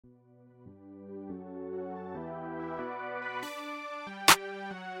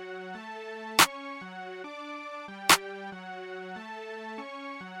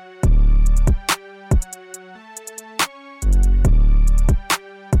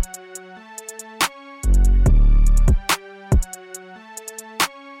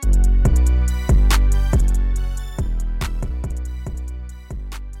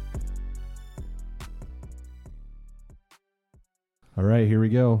right, here we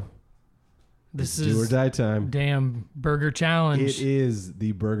go. This it's is do or die time. Damn burger challenge. It is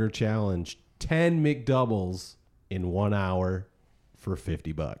the burger challenge. 10 McDoubles in 1 hour for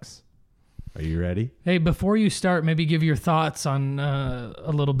 $50. Are you ready? Hey, before you start, maybe give your thoughts on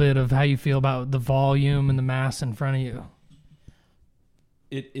a little bit of how you feel about the volume and the mass in front of you.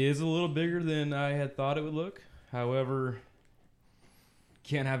 It is a little bigger than I had thought it would look. However,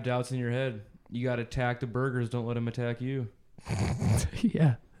 can't have doubts in your head. You got to attack the burgers. Don't let them attack you.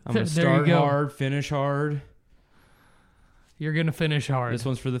 Yeah. I'm going to start hard, finish hard. You're going to finish hard. This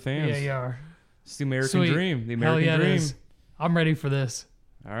one's for the fans. Yeah, you are. It's the American dream. The American dream. It is. I'm ready for this.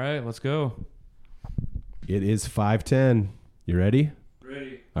 All right, let's go. It is 5:10. You ready?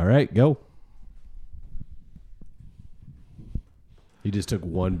 Ready. All right, go. You just took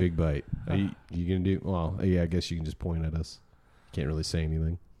one big bite. Are you going to do... Well, yeah, I guess you can just point at us. Can't really say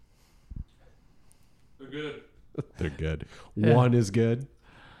anything. They're good. They're good. Yeah. One is good.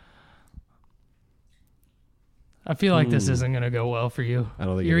 I feel like this isn't going to go well for you. I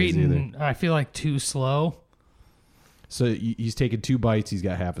don't think you're it is eating. either. I feel like too slow. So he's taken 2 bites. He's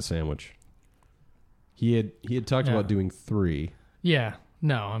got half a sandwich. He had talked about doing 3. Yeah.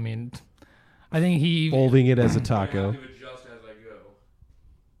 No, I mean, I think he... Folding it as a taco. I have to adjust as I go.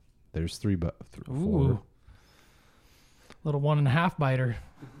 There's 4. Ooh. Little 1.5 biter.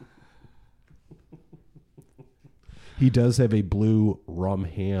 He does have a blue rum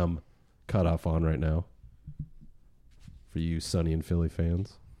ham cutoff on right now. For you Sonny and Philly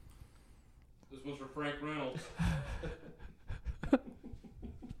fans. This one's for Frank Reynolds.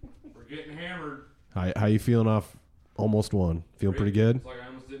 We're getting hammered. How you feeling off almost one? Feel pretty good? It's like I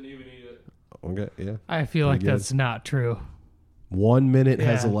almost didn't even eat it. Okay, yeah. I feel like Pretty good. that's not true. 1 minute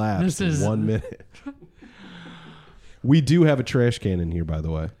has Yeah, elapsed. this is- 1 minute. We do have a trash can in here, by the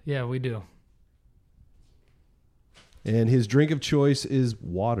way. Yeah, we do. And his drink of choice is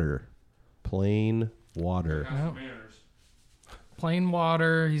water. Plain water. Got some manners. Plain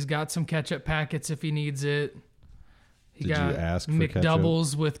water. He's got some ketchup packets if he needs it. He Did got you ask for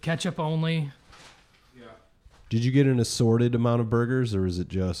McDoubles with ketchup only. Yeah. Did you get an assorted amount of burgers, or is it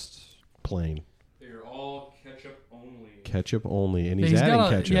just plain? They're all ketchup only. Ketchup only. And he's He's adding got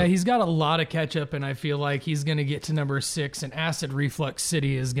ketchup. Yeah, he's got a lot of ketchup, and I feel like he's going to get to number 6, and acid reflux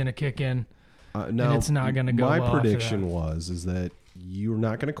city is going to kick in. Now, it's not gonna go my well after prediction that. is that you're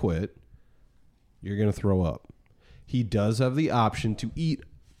not going to quit. You're going to throw up. He does have the option to eat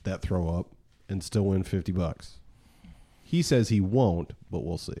that throw up and still win $50. He says he won't, but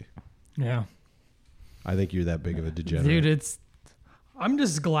we'll see. Yeah. I think you're that big of a degenerate. Dude, I'm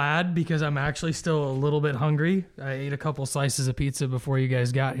just glad because I'm actually still a little bit hungry. I ate a couple slices of pizza before you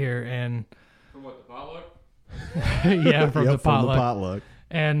guys got here, and From what, the potluck? yeah, from the potluck. potluck.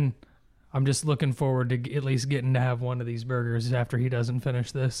 And I'm just looking forward to at least getting to have one of these burgers after he doesn't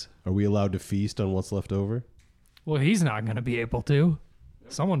finish this. Are we allowed to feast on what's left over? Well, he's not going to be able to.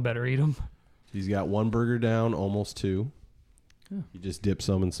 Someone better eat them. He's got 1 burger down, almost 2. Yeah. You just dip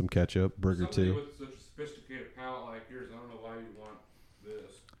some in some ketchup, burger Somebody 2. with such a sophisticated palate like yours, I don't know why you want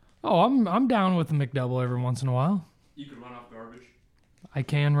this. Oh, I'm down with the McDouble every once in a while. You could run off garbage. I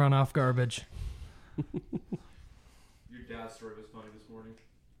can run off garbage. Your dad's story was funny this morning.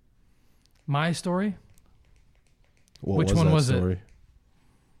 My story? What Which was one that was it? story?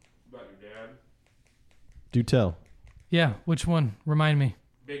 About your dad. Do tell. Yeah, which one? Remind me.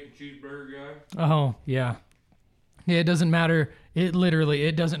 Bacon cheeseburger guy. Oh, yeah. Yeah, it doesn't matter.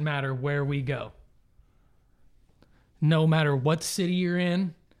 It doesn't matter where we go. No matter what city you're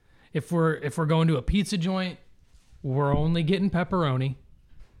in, if we're going to a pizza joint, we're only getting pepperoni.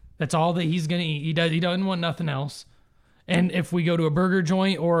 That's all that he's gonna eat. He doesn't want nothing else. And if we go to a burger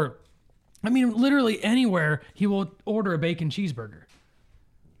joint or, I mean, literally anywhere, he will order a bacon cheeseburger.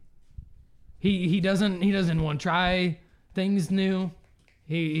 He doesn't want to try things new.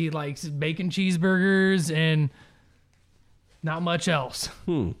 He likes bacon cheeseburgers and not much else.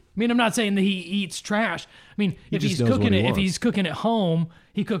 I mean, I'm not saying that he eats trash. I mean, if just he's knows what cooking he it, if wants. he's cooking at home,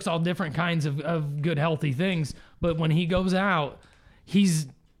 he cooks all different kinds of good, healthy things. But when he goes out,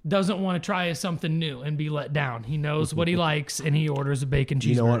 doesn't want to try something new and be let down. He knows what he likes, and he orders a bacon cheeseburger.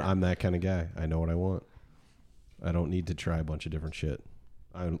 You know what? I'm that kind of guy. I know what I want. I don't need to try a bunch of different shit.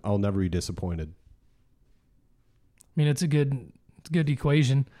 I'll never be disappointed. I mean, it's a good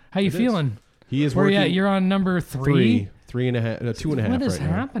equation. How you It is. feeling? He is Where you working. at? You're on number 3? 3.5, 2.5 What is right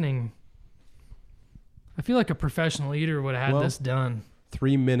now. happening? I feel like a professional eater would have had Well, this done.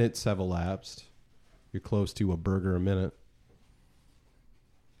 3 minutes have elapsed. You're close to a burger a minute.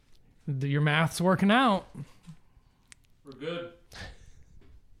 Your math's working out. We're good.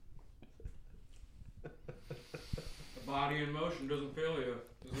 Body in motion doesn't fail you.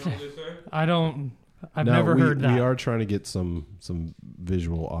 Isn't that what they say? I've never heard that. We are trying to get some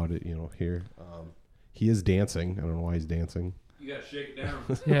visual audit, here. He is dancing. I don't know why he's dancing. You gotta shake it down.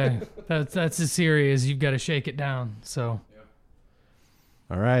 Yeah, that's as serious. You've got to shake it down. So.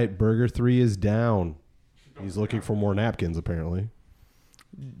 Yeah. All right, burger 3 is down. He's looking for more napkins, apparently.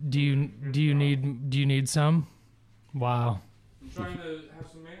 Do you need some? Wow. I'm trying to have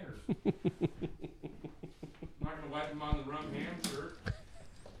some manners. I'm not gonna wipe them on the rum ham shirt.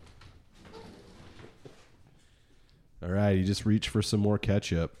 All right, you just reach for some more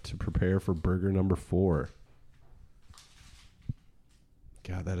ketchup to prepare for burger number 4.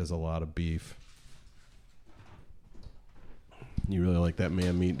 God, that is a lot of beef. You really like that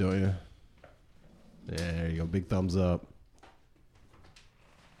man meat, don't you? Yeah, there you go. Big thumbs up.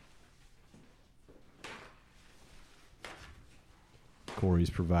 Corey's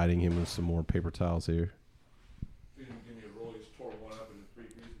providing him with some more paper towels here. He didn't give me a roll. He just tore one up into 3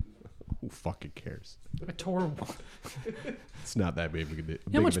 pieces. Who fucking cares? I tore. It's not that big of a deal. You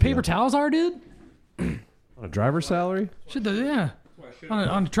know how much paper towels are, dude? On a driver's salary?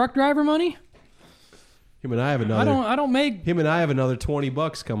 On truck driver money? Him and I have another. I don't make Him and I have another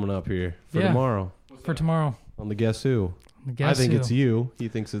 $20 coming up here for tomorrow. For tomorrow. On the Guess Who. Guess I think who? it's you. He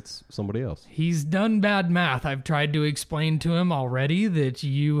thinks it's somebody else. He's done bad math. I've tried to explain to him already that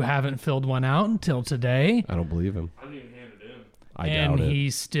you haven't filled one out until today. I don't believe him. I didn't even hand it in. I and doubt it. he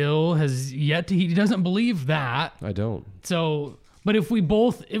still has yet to. He doesn't believe that. I don't. So, but if we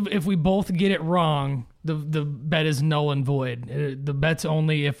both get it wrong, the bet is null and void. The bet's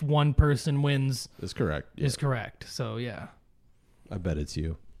only if one person wins. It's correct. Yeah. Is correct. So yeah, I bet it's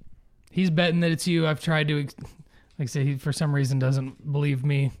you. he's betting that it's you. I've tried to, like I say, he for some reason doesn't believe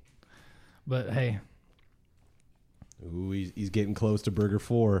me. But hey. Ooh, he's getting close to burger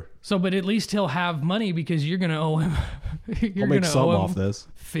 4. So, but at least he'll have money because you're gonna owe him. I'll make some off this.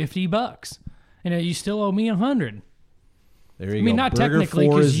 $50, and you still owe me $100. There you go. I mean, not burger technically,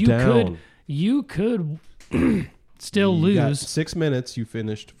 4 because is you down. could still You got lose. 6 minutes. You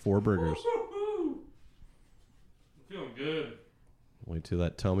finished 4 burgers. I'm feeling good. Wait till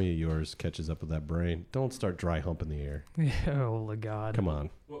that tummy of yours catches up with that brain. Don't start dry humping the air. Oh my God! Come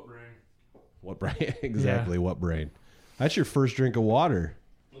on. What brain? What brain? Exactly. What brain? That's your first drink of water.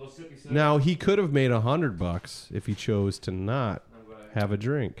 Little sippy sip. Now he could have made $100 if he chose to not have a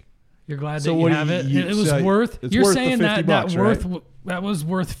drink. You're glad So that you what have do it. you- It was so worth. it's You're worth the saying that $50, worth right? that was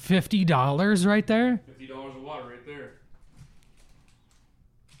worth $50 right there. $50 of water right there.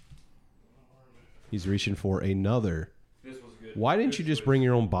 He's reaching for another. This was good. Why didn't you just bring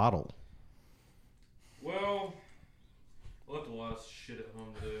your own bottle? Well, I left a lot of shit at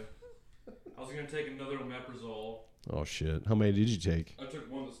home today. I was gonna take another omeprazole. Oh shit! How many did you take? I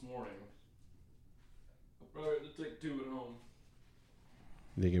took one this morning. I'll probably have to take 2 at home.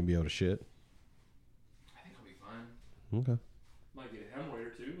 You think you'll be able to shit? I think I'll be fine. Okay. Might get a hemorrhoid or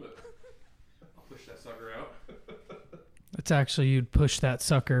 2, but I'll push that sucker out. It's actually you'd push that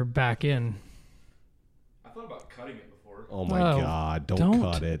sucker back in. I thought about cutting it before. Oh my Oh, God! Don't don't.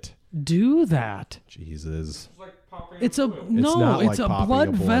 cut it. Do that. Jesus. It's like popping It's a boil. no. not It's like a popping blood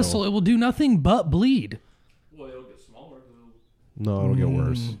a boil. vessel. It will do nothing but bleed. Well, it'll get smaller. 'Cause No, it'll get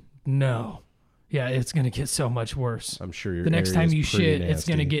worse. No. Yeah, it's gonna get so much worse. I'm sure your The next time area you is pretty shit, it's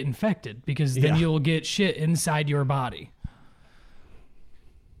gonna nasty. get infected because then Yeah. you'll get shit inside your body.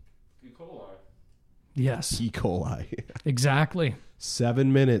 E. coli. Yes, E. coli. exactly.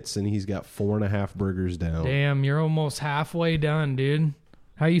 7 minutes and he's got 4.5 burgers down. Damn, you're almost halfway done, dude.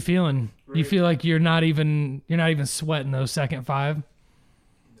 How you feeling? You Great. feel like you're not even sweating those second 5? No.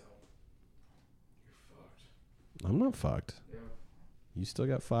 You're fucked. I'm not fucked. Yeah. You still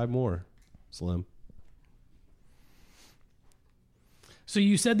got 5 more, Slim. So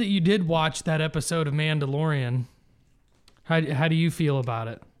you said that you did watch that episode of Mandalorian. How do you feel about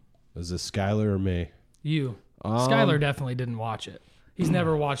it? Is this Skylar or me? You. Skylar definitely didn't watch it. He's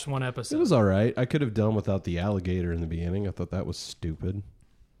never watched one It episode. was all right. I could have done without the alligator in the beginning. I thought that was stupid.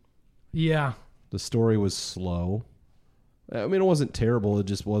 Yeah. The story was slow. I mean, it wasn't terrible. It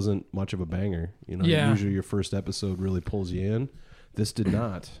just wasn't much of a banger. You know, Yeah. usually your first episode really pulls you in. This did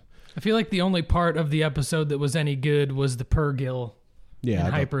not. I feel like the only part of the episode that was any good was the Purgill Yeah,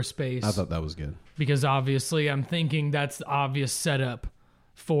 in hyperspace. I thought that was good. Because obviously I'm thinking that's the obvious setup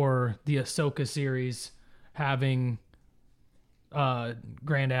for the Ahsoka series having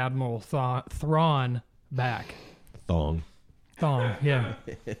Grand Admiral Thrawn back. Thong. Thong, yeah.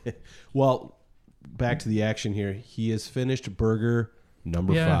 Well, back to the action here. He has finished burger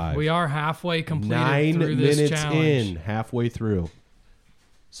number 5. We are halfway completed 9 through this minutes challenge. in, halfway through.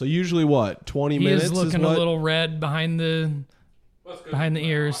 So usually what? 20 He minutes is looking a little red behind the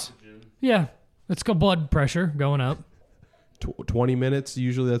ears. Oxygen. Yeah, it's got blood pressure going up. 20 minutes.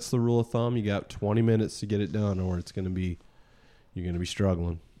 Usually that's the rule of thumb. You got 20 minutes to get it done, or you're going to be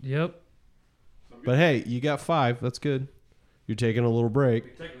struggling. Yep. But hey, you got 5. That's good. You're taking a little break. We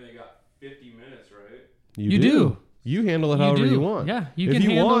technically got 50 minutes, right? You do. You handle it however you want. Yeah, if you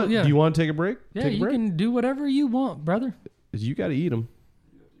handle, want, yeah. do you want to take a break? Yeah, take a you break? can do whatever you want, brother. You got to eat them.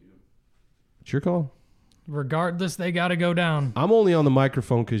 It's your call. Regardless, they got to go down. I'm only on the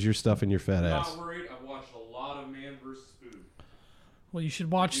microphone because you're stuffing your fat ass. Not worried. I've watched a lot of Man vs. Food. Well, you should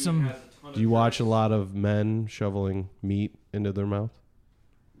watch Dude some. has a ton Do you of watch a tricks. lot of men shoveling meat into their mouth?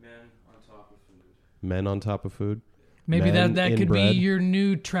 Men on top of food? Men on top of food? Maybe Men that in could bread? be your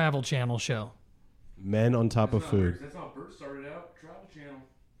new Travel Channel show. Men on top of That's not food. weird. That's how Bert started out. Travel Channel.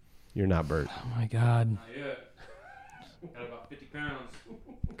 You're not Bert. Oh my God. Not yet. Got about 50 pounds.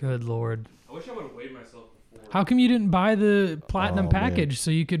 Good Lord. I wish I would have weighed myself before. How come you didn't buy the platinum Oh, package man.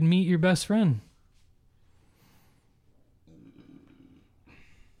 so you could meet your best friend?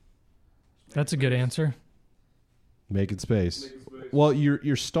 That's a good answer. Making space. Making space. Well,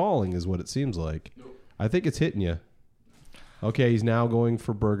 you're stalling is what it seems like. Nope. I think it's hitting you. Okay, he's now going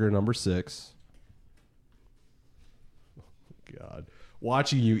for burger number 6. God.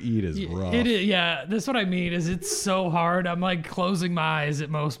 Watching you eat is rough. It is, yeah, that's what I mean. Is it's so hard. I'm like closing my eyes at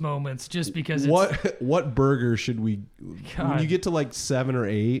most moments just because it's What burger should we when God. you get to like 7 or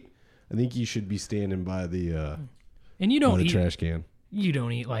 8, I think you should be standing by the and you by don't the eat trash can. you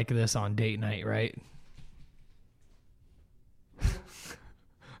don't eat like this on date night, right?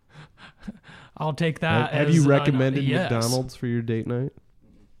 I'll take that. Have as you an- recommended yes. McDonald's for your date night?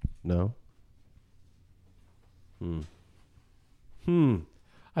 No.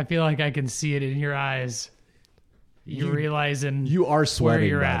 I feel like I can see it in your eyes. You're realizing You are sweating,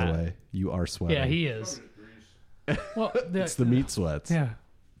 you're by at. the way. You are sweating. Yeah, he is. Well, It's the meat sweats. yeah.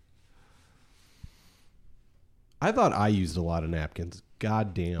 I thought I used a lot of napkins.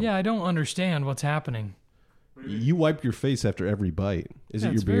 God damn. Yeah, I don't understand what's happening. You wipe your face after every bite. Is Yeah,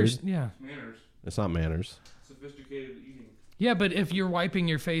 it your it's very- beard? yeah. Manners. It's not manners. Sophisticated eating. Yeah, but if you're wiping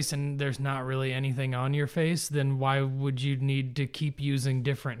your face and there's not really anything on your face, then why would you need to keep using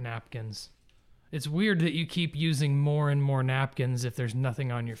different napkins? It's weird that you keep using more and more napkins if there's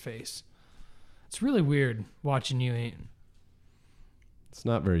nothing on your face. It's really weird watching you eat. It's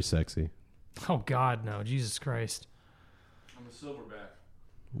not very sexy. Oh, God, no. Jesus Christ. I'm a silverback.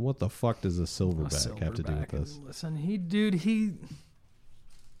 What the fuck does a silverback have to do with Silverback. this? Listen, he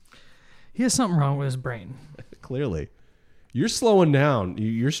has something wrong with his brain. Clearly. You're slowing down.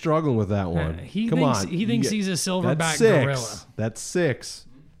 You're struggling with that one. He Come thinks on. he thinks he's a That's silverback 6. gorilla. That's 6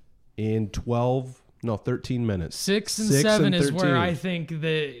 in 13 minutes. 6 and 6 7 and is where 13. I think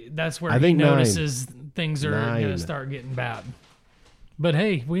that's where I he think 9. notices things are going 9. to start getting bad. But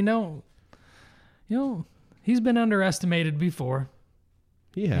hey, we know, he's been underestimated before.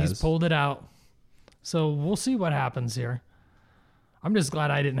 He has. He's pulled it out. So we'll see what happens here. I'm just glad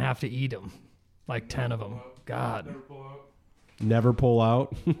I didn't have to eat them, like 10 of them. God. Never pull out. Never pull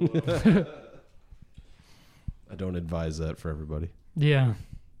out. I don't advise that for everybody. Yeah.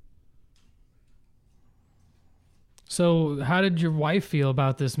 So how did your wife feel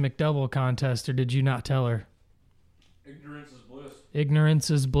about this Mcdouble contest, or did you not tell her? Ignorance is bliss. Ignorance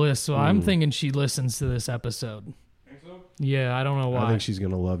is bliss. So I'm thinking she listens to this episode. Think so? Yeah, I don't know why. I think she's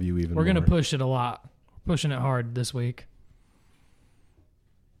going to love you even We're more. going to push it a lot. Pushing it hard this week.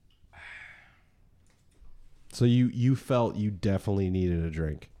 So you felt you definitely needed a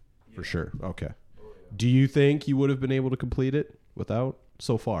drink, for sure. Okay. Do you think you would have been able to complete it without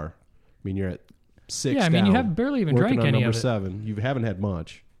so far? I mean, you're at 6. Yeah, I mean, you down, have barely even working drank on any number of it. 7. You haven't had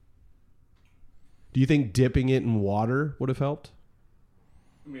much. Do you think dipping it in water would have helped?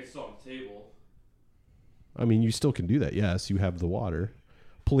 I mean, it's still on the table. I mean, you still can do that. Yes, you have the water.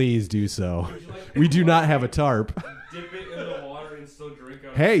 Please do so. Would you like We do not have a tarp. dip it in the water and still drink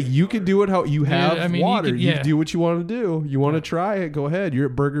out Hey, of the you water? can do it how you have I mean, you water. could- You yeah. do what you want to do. You want to try it? Go ahead. You're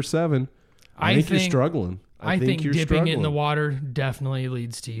at Burger 7. I think you're struggling. I think you're dipping it in the struggling. water definitely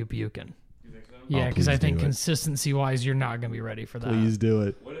leads to you puking. You think so? Yeah, because I please think do it. consistency-wise, you're not going to be ready for that. Please do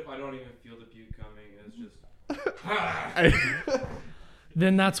it. What if I don't even feel the puke coming? It's just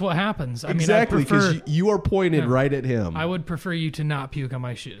Then that's what happens. I mean, Exactly, I prefer. because you are pointed Yeah. right at him. I would prefer you to not puke on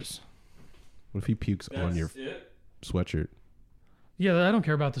my shoes. What if he pukes on that's your it. sweatshirt? Yeah, I don't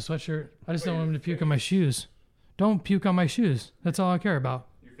care about the sweatshirt. I just don't want him to puke on my shoes. Don't puke on my shoes. That's all I care about.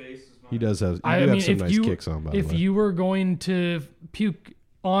 Your face is not. He does have. You I do mean, have some if nice you kicks on, by the if way. you were going to puke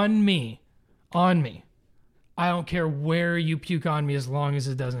on me, I don't care where you puke on me as long as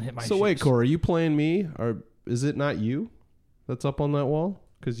it doesn't hit my So shoes. wait, Corey, are you playing me? Or is it not you that's up on that wall?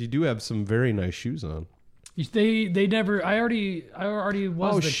 Because you do have some very nice shoes on. They never. I already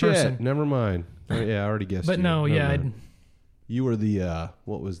was the shit! person. Never mind. Yeah, I already guessed. But you. no, Never yeah, mind. You were the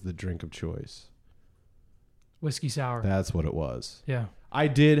what was the drink of choice? whiskey sour. That's what it was. Yeah. I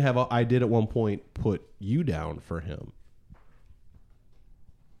did at one point put you down for him.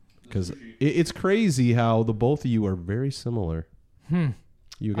 Because it's crazy how the both of you are very similar.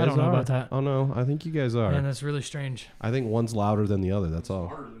 You guys I don't know about that. Oh no, I think you guys are. Man, that's really strange. I think one's louder than the other. That's all.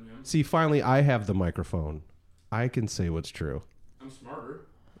 Smarter than him. See, finally, I have the microphone. I can say what's true. I'm smarter.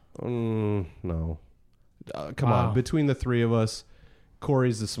 No. Come on. Between the three of us,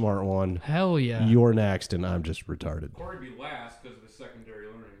 Corey's the smart one. Hell yeah. You're next, and I'm just retarded. Corey be last because of his secondary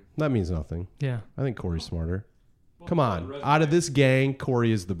learning. That means nothing. Yeah. I think Corey's smarter. Well, Come on. Out of this gang,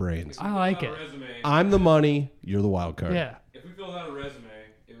 Corey is the brains. I like it. I'm the money. You're the wild card. Yeah. If we filled out a resume,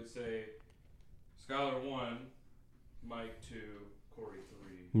 it would say Skylar 1, Mike 2, Corey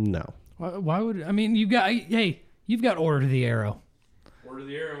 3. No. Why would you've got Order to the Arrow. Order of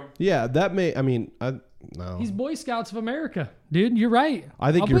the Arrow. Yeah, that may. I mean, no. He's Boy Scouts of America, dude. You're right.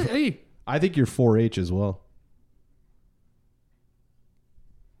 I think I think you're 4-H as well.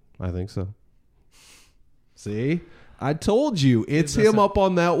 I think so. See? I told you. It's him up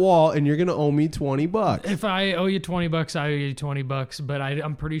on that wall, and you're going to owe me $20. If I owe you $20, I owe you $20. But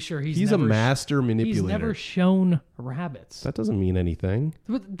I'm pretty sure he's a master manipulator. He's never shown rabbits. That doesn't mean anything.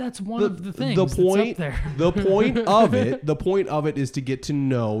 But that's one of the things. The that's point, up there. the point of it is to get to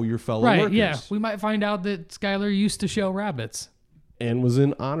know your fellow Right? workers. Yeah. We might find out that Skylar used to show rabbits and was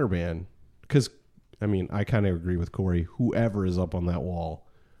in honor band. Because, I kind of agree with Corey. Whoever is up on that wall,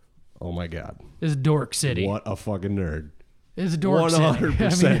 oh my God. It's Dork City. What a fucking nerd. It's Dork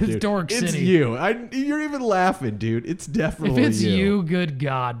 100%, City. It's dude. Dork City. It's you. You're even laughing, dude. It's definitely If it's you, good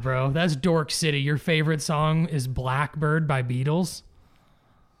God, bro. That's Dork City. Your favorite song is Blackbird by Beatles.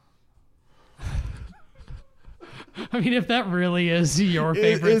 If that really is your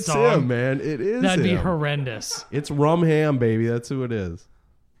favorite it's song, him, man. It is that'd be him. horrendous. It's Rum Ham, baby. That's who it is.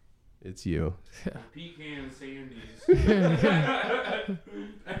 It's you. Pecan Sandies.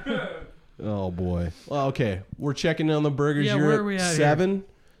 Oh boy. Well, okay. We're checking on the burgers. Yeah, You're where at are we at 7.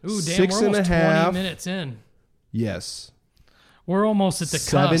 Ooh, damn, 6 we're and a almost half. 20 minutes in. Yes. We're almost at the cusp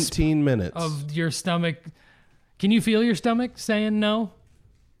 17 minutes. of your stomach. Can you feel your stomach saying no?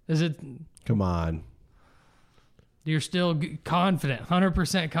 Is it? Come on. You're still confident,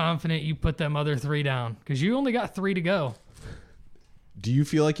 100% confident you put them other 3 down because you only got 3 to go. Do you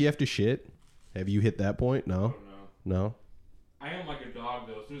feel like you have to shit? Have you hit that point? No. I don't know. No. I am like a dog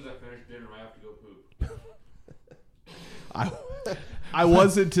though. As soon as I finish dinner, I have to go poop. I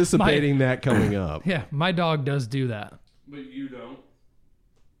was anticipating that coming up. Yeah, my dog does do that. But you don't.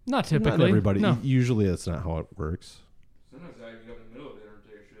 Not typically. Not everybody. No. Usually that's not how it works. Sometimes I get up in the middle of dinner and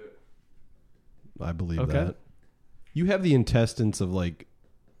take a shit. I believe Okay. that. You have the intestines of like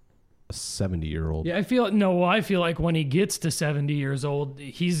a 70-year-old. Yeah, I feel like when he gets to 70 years old,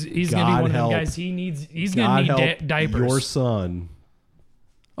 he's gonna be God one of them help. guys. He's God gonna help need diapers. your son.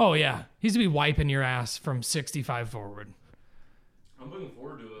 Oh yeah, he's gonna be wiping your ass from 65 forward. I'm looking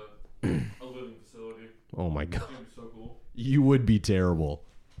forward to a living facility. Oh my God. It's gonna be so cool. You would be terrible.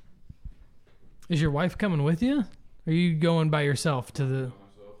 Is your wife coming with you? Or are you going by yourself to the?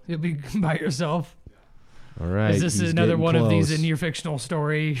 Myself. You'll be by yourself. All right. Is this he's another getting one of these close. in your fictional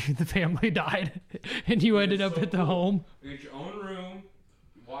story? The family died, and you ended up so at the cool. home. You get your own room.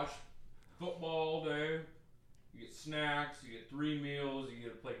 You watch football all day. You get snacks. You get 3 meals. You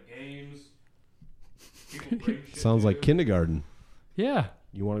get to play games. People bring shit Sounds to like you. kindergarten. Yeah.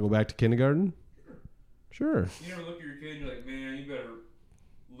 You want to go back to kindergarten? Sure. You never look at your kid and you're like, man, you better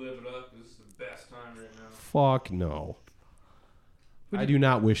live it up. This is the best time right now. Fuck no. I do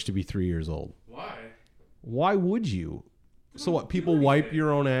not wish to be 3 years old. Why? Why would you? So what? People wipe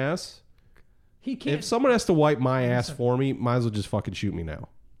your own ass? He can't. If someone has to wipe my ass for me, might as well just fucking shoot me now.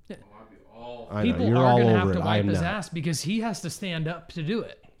 Oh, I'd be all. I know. People You're are all going to over have it. to I wipe am his not. ass because he has to stand up to do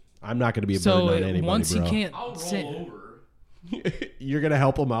it. I'm not going to be a So burden on anybody, once bro. he can't I'll roll sit, over. You're going to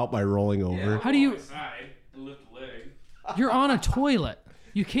help him out by rolling over? Yeah, How do you- on my side and lift a leg. you're on a toilet.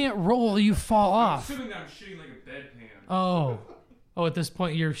 You can't roll. You fall I'm off. assuming that I'm shitting like a bedpan. Oh, at this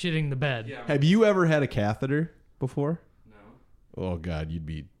point you're shitting the bed. Yeah. Have you ever had a catheter before? No. Oh, God, you'd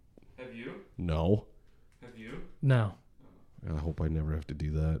be... Have you? No. Have you? No. I hope I never have to do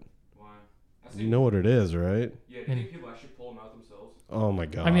that. Why? I You know what it is, right? Yeah, do you think people actually pull them out themselves? Oh, my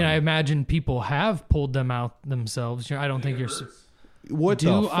God. I mean, I imagine people have pulled them out themselves. I don't think it you're. hurts? What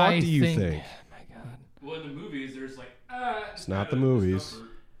Do the fuck I do you think- think? My God. Well, in the movies, there's like, It's not the movies.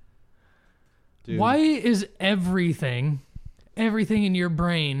 Dude. Why is everything in your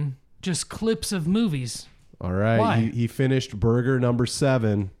brain just clips of movies? All right. Why? He finished burger number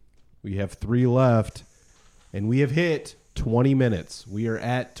 7. We have 3 left. And we have hit 20 minutes. We are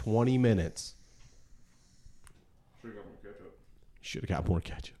at 20 minutes. Should have got more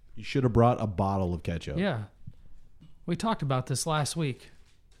ketchup. You should have brought a bottle of ketchup. Yeah. We talked about this last week.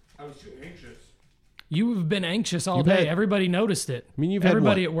 I was too anxious. You've been anxious all You've day. had- Everybody noticed it. I mean, you've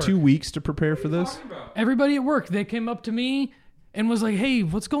Everybody had, at work. 2 weeks to prepare for this? Everybody at work, they came up to me and was like, hey,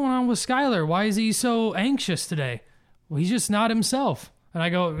 what's going on with Skylar? Why is he so anxious today? Well, he's just not himself. And I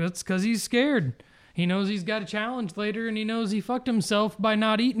go, it's because he's scared. He knows he's got a challenge later, and he knows he fucked himself by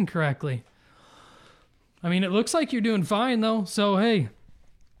not eating correctly. I mean, it looks like you're doing fine, though. So, hey,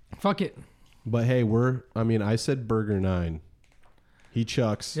 fuck it. But hey, I said burger 9. He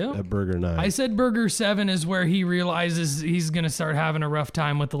chucks Yep. at burger 9. I said burger 7 is where he realizes he's going to start having a rough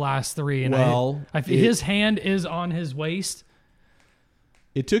time with the last 3. And Well, his hand is on his waist.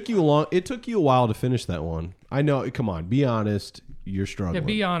 It took you a while to finish that one. I know. Come on, be honest. You're Yeah, struggling.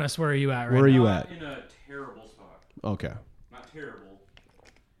 be honest. Where are you at right Where are now? you Not at? in a terrible spot. Okay. Not terrible.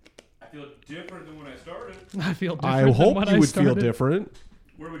 I feel different than when I started. I feel different I than hope when you I would started. feel different.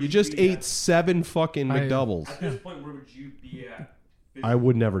 Where would You just be ate 7 fucking I- McDoubles. At this point, where would you be at? I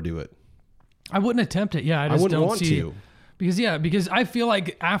would never do it. I wouldn't attempt it. Yeah, I I just wouldn't don't want see to. because I feel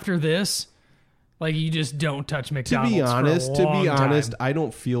like after this, like you just don't touch McDonald's. To be for a long time. I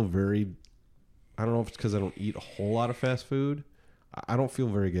don't feel very. I don't know if it's because I don't eat a whole lot of fast food. I don't feel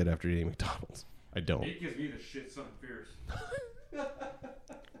very good after eating McDonald's. I don't. It gives me the shit something fierce.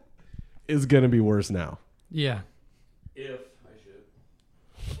 It's gonna be worse now. Yeah. If I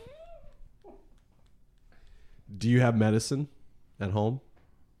should. Do you have medicine at home?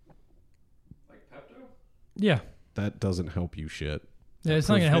 Like Pepto? Yeah. That doesn't help you shit. Yeah, it's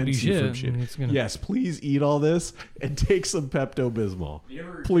not gonna help you Prevents shit. from It's gonna, Yes, please eat all this and take some Pepto-Bismol. You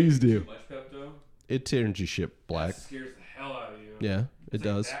ever Please take do. Too much Pepto? It turns your shit black. That scares the hell out of you. Yeah, it It's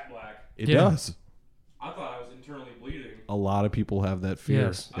like does. That black. It Yeah. does. I thought I was internally bleeding. A lot of people have that fear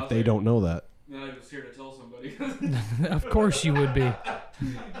Yes. if they don't know that. Then I was scared to tell somebody. of course you would be. I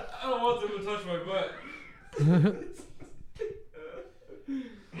don't want them to touch my butt.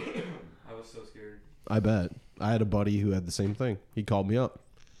 I was so scared. I bet. I had a buddy who had the same thing. He called me up.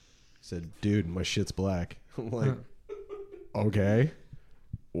 He said, dude, my shit's black. I'm like, okay.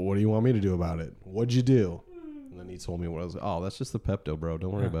 What do you want me to do about it? What'd you do? And then he told me what I was like, oh, that's just the Pepto, bro.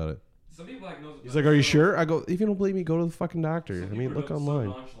 Don't worry about it. Some people like knows. He's like, are you sure? I go, if you don't believe me, go to the fucking doctor. Some I mean, people look are online.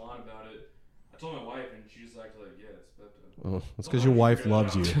 So nonchalant about it. I told my wife, and she's like, yeah, it's Pepto. Oh, that's because your wife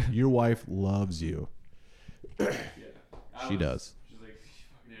loves you. Your wife loves you. Yeah. She does. She's like,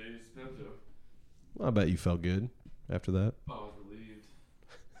 fucking idiot, it's Pepto. I bet you felt good after that. Oh, I was relieved.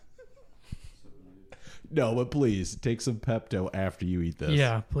 So relieved. No, but please take some Pepto after you eat this.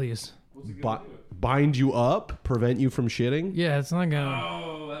 Yeah, please. What's it gonna do? Bind you up, prevent you from shitting. Yeah, it's not gonna.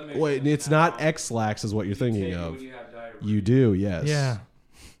 Oh, that makes Wait, sense it's now. not X-Lax is what you're thinking Take it of. when you have diarrhea. You do, yes. Yeah.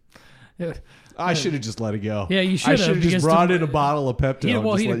 Yeah. I should have just let it go. Yeah, you I should should have, have just because brought to- in a bottle of Pepto. He'd and just have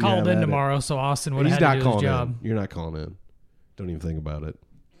let you called have in at it. tomorrow, so Austin would He's have not had to do his calling job. in. You're not calling in. Don't even think about it.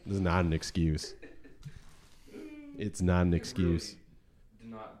 This is not an excuse. It's not an excuse. Really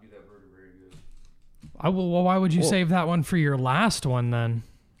did not do that burger very good. Well, why would you Well- save that one for your last one then?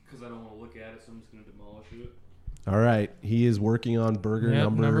 Because I don't want to look at it, so I'm just going to demolish it. All right. He is working on burger Yep,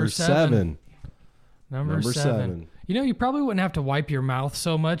 number number 7. Number seven. You know, you probably wouldn't have to wipe your mouth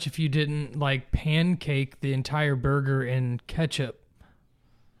so much if you didn't like pancake the entire burger in ketchup,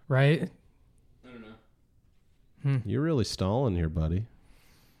 right? I don't know. You're really stalling here, buddy.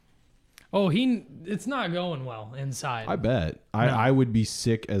 Oh, it's not going well inside. I bet. I would be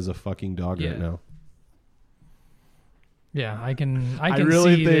sick as a fucking dog Yeah. right now. Yeah, I can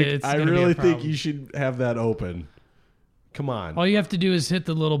really see that think it's I gonna be a really think problem. you should have that open. Come on. All you have to do is hit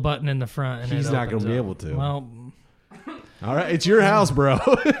the little button in the front, and He's it not opens gonna be up. able to. Well, All right, it's your house, bro.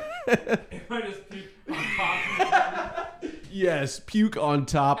 If I just puke on top of it. Yes, puke on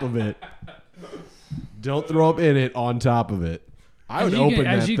top of it. Don't throw up in it on top of it. I would open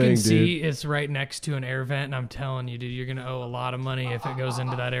that as you thing, can dude. see, it's right next to an air vent, and I'm telling you, dude, you're gonna owe a lot of money if it goes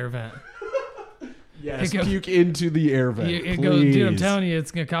into that air vent. Yes, it goes- puke into the air vent. It please. goes, dude. I'm telling you,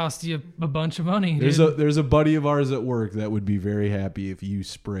 it's gonna cost you a bunch of money. There's dude. a buddy of ours at work that would be very happy if you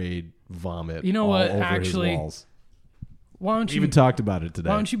sprayed vomit. You know all what, over actually, his walls. Why don't We you even talked about it today.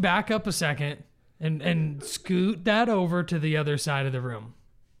 Why don't you back up a second and scoot that over to the other side of the room?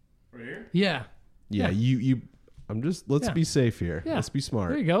 Right here? Yeah. Yeah, Yeah. you. I'm just. Let's Yeah. be safe here. Yeah. Let's be smart.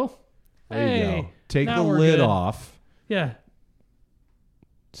 There you go. There you Hey, go. Take now the we're lid good. off. Yeah.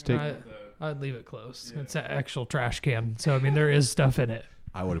 Just take. I'd leave it closed. It's an actual trash can. So, I mean, there is stuff in it.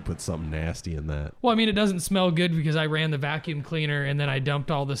 I would have put something nasty in that. Well, I mean, it doesn't smell good because I ran the vacuum cleaner and then I dumped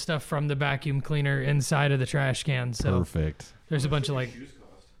all the stuff from the vacuum cleaner inside of the trash can. So Perfect. there's a bunch of like...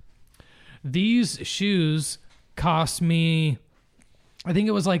 These shoes cost me, I think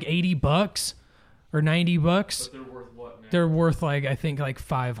it was like $80 or $90. But they're worth what now? They're worth like, I think like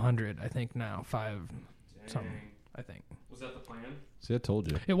 500. I think now. Something, I think. Was that the plan? See, I told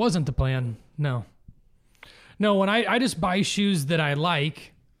you. It wasn't the plan. No. No, when I just buy shoes that I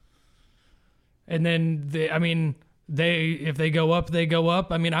like, and then if they go up, they go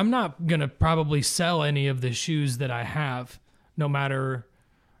up. I mean, I'm not going to probably sell any of the shoes that I have, no matter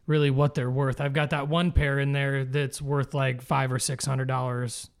really what they're worth. I've got that one pair in there that's worth like $500 or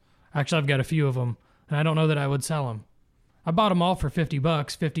 $600. Actually, I've got a few of them, and I don't know that I would sell them. I bought them all for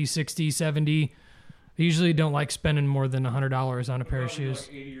 $50, 50, 60, 70. I usually don't like spending more than $100 on a pair of shoes.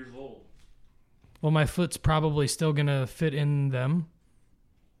 Like 80 years old. Well, my foot's probably still going to fit in them.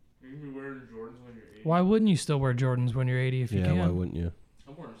 You're gonna be wearing Jordans when you're 80. Why wouldn't you still wear Jordans when you're 80 if you can? Yeah, why wouldn't you?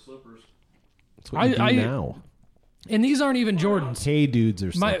 I'm wearing slippers. That's what you do now. And these aren't even Jordans. Hey, dudes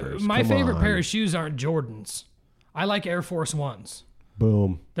are slippers. My Come favorite on. pair of shoes aren't Jordans. I like Air Force Ones.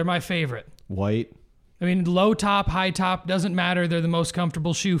 Boom. They're my favorite. White. I mean, low top, high top, doesn't matter. They're the most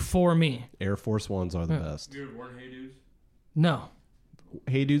comfortable shoe for me. Air Force Ones are the best. You ever worn Hey Dudes? No.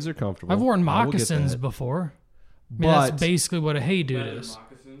 Hey, dudes are comfortable. I've worn I will get moccasins that. before. I mean, But that's basically what a Hey Dude Better than is.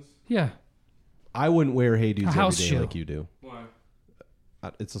 moccasins? Yeah. I wouldn't wear Hey Dudes A every house day shoe. like you do. Why?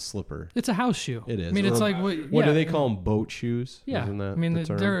 It's a slipper. It's a house shoe. It is. I mean, it's Or- like What do they call them? Boat shoes? Yeah. Isn't that I mean, the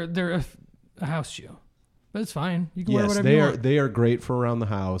term? they're a house shoe. But it's fine. You can wear Yes, whatever they you are. want. They are great for around the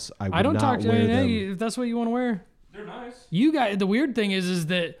house. I would I don't not talk to wear you. them. If that's what you want to wear. They're nice. You guys, the weird thing is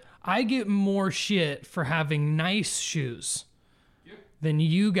that I get more shit for having nice shoes Yep. than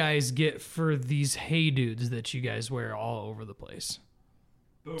you guys get for these Hey Dudes that you guys wear all over the place.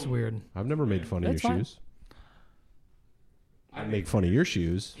 Boom. It's weird. I've never made fun of your That's fine. shoes. I make fun of your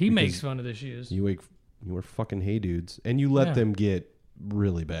shoes. He because makes fun of the shoes. You were fucking Hey Dudes, and you let Yeah. them get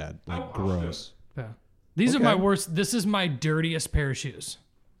really bad, like washed gross. Yeah. These are Okay. my worst. This is my dirtiest pair of shoes.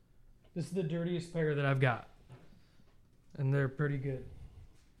 This is the dirtiest pair that I've got. And they're pretty good.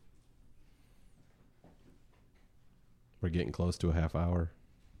 We're getting close to a half hour.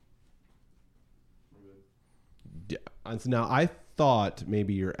 Yeah. Now, I thought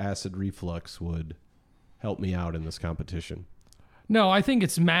maybe your acid reflux would help me out in this competition. No, I think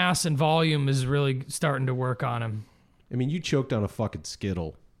it's mass and volume is really starting to work on him. I mean, you choked on a fucking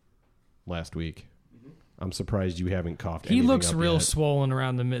Skittle last week. I'm surprised you haven't coughed. He anything looks up real yet. swollen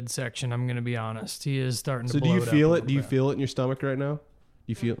around the midsection. I'm going to be honest. He is starting to So do bloat you up feel a it? little Do you bit. feel it in your stomach right now?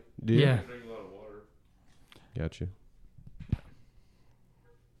 You feel? Do you? Yeah. I drink a lot of water. Gotcha.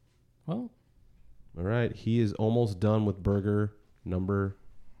 Well, All right. He is almost done with burger number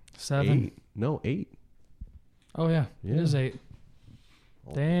 7. 8. No, 8. Oh, yeah. It Yeah. is 8.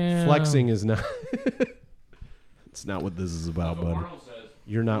 Damn. Flexing is not. It's not what this is about, That's what buddy. Arnold says.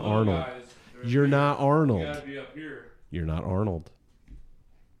 You're not Little Arnold. guys, they're You're big. not You Arnold. gotta be up here. You're not Arnold.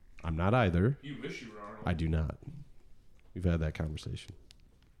 I'm not either. You wish you were Arnold. I do not. We've had that conversation.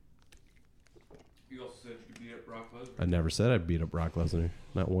 You also said you could beat up Brock Lesnar. I never said I'd beat up Brock Lesnar.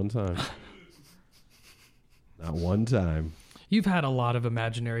 Not one time. Not one time. You've had a lot of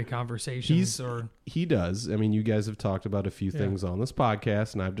imaginary conversations. He does. I mean, you guys have talked about a few Yeah. things on this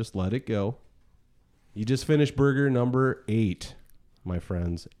podcast, and I've just let it go. You just finished burger number 8, my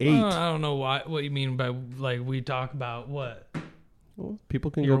friends. 8. I don't know what you mean by, like, we talk about what? Well,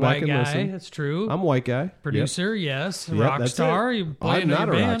 people can You're a go back white and guy. listen. That's true. I'm a white guy. Producer, yes. Yep, Rock that's star. it. You play I'm in not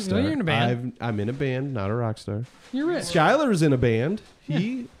a a band. rock star. Well, you're in a band. I'm in a band, not a rock star. You're rich. Skylar's in a band.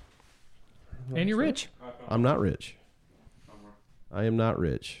 He. And you're rich. I'm not rich. I am not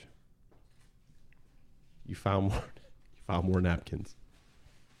rich. You found more. You found more napkins.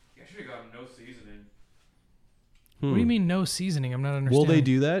 I should have gotten no seasoning. What do you mean no seasoning? I'm not understanding. Will they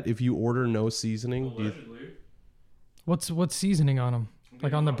do that if you order no seasoning? Do you- Allegedly. What's seasoning on them?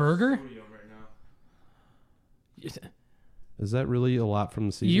 Like on the burger? Sodium right now. Is that really a lot from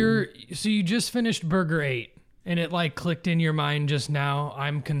the seasoning? So you just finished burger 8 and it like clicked in your mind just now.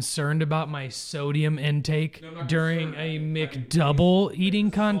 I'm concerned about my sodium intake No, I'm not during concerned. a McDouble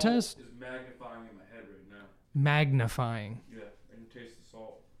eating contest. Salt is magnifying in my head right now. Magnifying. Yeah, I can taste the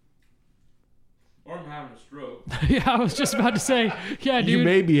salt. Or I'm having a stroke. Yeah, I was just about to say, yeah, You dude.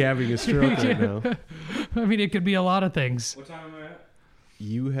 may be having a stroke right now. I mean, it could be a lot of things. What time am I at?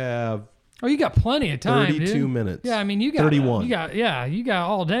 You have Oh, you got plenty of time, 32 dude. minutes. Yeah, I mean, you got 31. You got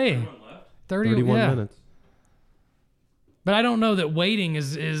all day. 31 left? 31 yeah. minutes. But I don't know that waiting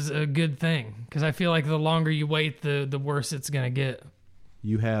is a good thing because I feel like the longer you wait, the worse it's going to get.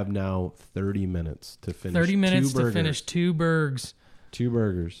 You have now 30 minutes to finish 30 minutes two to burgers. finish 2 burgers. 2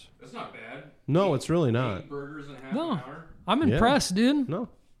 burgers. That's not bad. No, it's really not. 8 burgers in half No. an hour. I'm impressed, dude. No,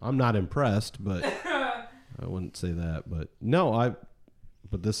 I'm not impressed, but I wouldn't say that. But no,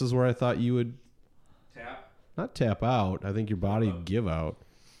 but this is where I thought you would Tap. not tap out. I think your body would give out.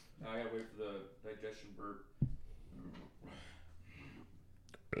 I gotta wait for the digestion burp.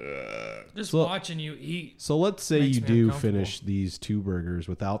 Just So- watching you eat. So let's say Makes you me do uncomfortable. finish these 2 burgers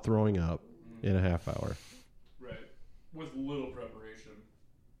without throwing up in a half hour. Right. With little preparation.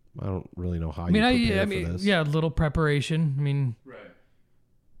 I don't really know how I mean, you prepare I for mean, this. yeah, little preparation. I mean, Right.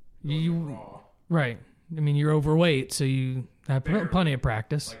 you Raw. right. I mean, you're overweight, so you have Barely. plenty of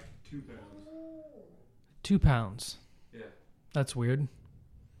practice. Like 2 pounds. 2 pounds. Yeah. That's weird.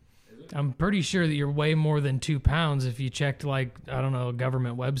 Is it? I'm pretty sure that you're way more than 2 pounds if you checked, like, I don't know, a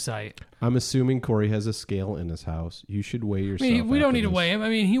government website. I'm assuming Corey has a scale in his house. You should weigh I yourself. mean, we don't after need to this. weigh him. I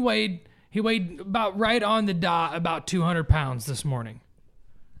mean, he weighed about right on the dot, about 200 pounds this morning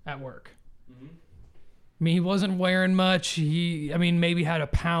at work. Mm-hmm. I mean, he wasn't wearing much. Maybe had a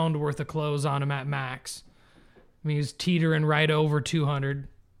pound worth of clothes on him at max. I mean, he was teetering right over 200.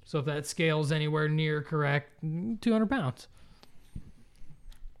 So if that scale's anywhere near correct, 200 pounds.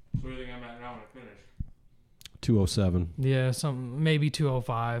 So what do you think I'm at now when I finish? 207. Yeah, maybe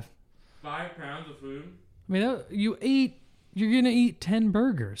 205. 5 pounds of food? I mean, you're going to eat 10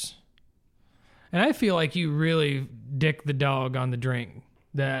 burgers. And I feel like you really dick the dog on the drink.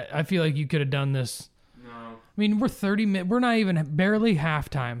 That I feel like you could have done this. No. I mean, we're 30 minutes. We're not even barely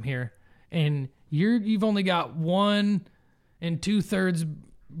halftime here. And you've only got 1 2/3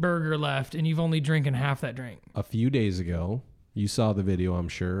 burger left, and you've only drinking half that drink. A few days ago, you saw the video, I'm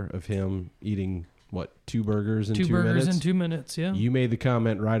sure, of him eating, 2 burgers in 2 2 burgers minutes? in 2 minutes, yeah. You made the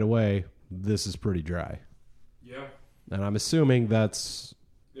comment right away, this is pretty dry. Yeah. And I'm assuming that's,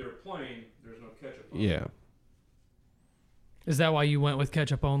 They were plain. There's no ketchup on yeah. Is that why you went with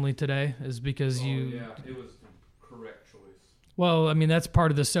ketchup only today? Is because Oh, you... yeah. It was the correct choice. Well, I mean, that's part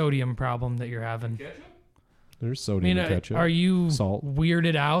of the sodium problem that you're having. Ketchup? There's I sodium mean, in ketchup. are you Salt.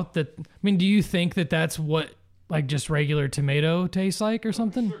 weirded out that... I mean, do you think that that's what, like, just regular tomato tastes like or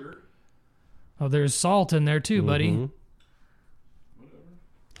something? Sugar. Oh, there's salt in there too, buddy. Mhm.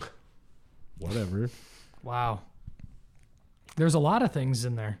 Whatever. Whatever. Wow. There's a lot of things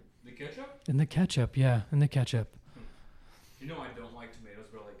in there. The ketchup? In the ketchup, yeah. In the ketchup. You know I don't like tomatoes,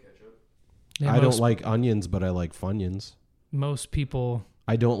 but I like ketchup. Yeah, I don't most- like onions, but I like Funyuns. Most people...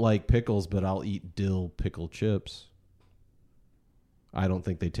 I don't like pickles, but I'll eat dill pickle chips. I don't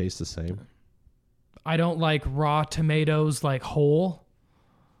think they taste the same. I don't like raw tomatoes, like whole.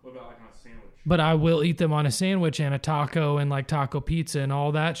 What about like on a sandwich? But I will eat them on a sandwich and a taco and like taco pizza and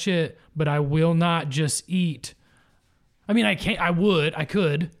all that shit. But I will not just eat. I mean, I can't. I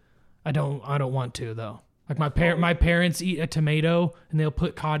could. I don't want to though. Like my parents eat a tomato and they'll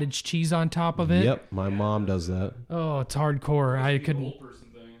put cottage cheese on top of it. Yep, my mom does that. Oh, it's hardcore. I The couldn't. old person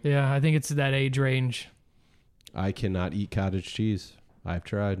thing. Yeah, I think it's that age range. I cannot eat cottage cheese. I've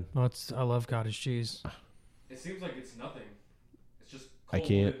tried. Oh, I love cottage cheese. It seems like it's nothing. It's just I cold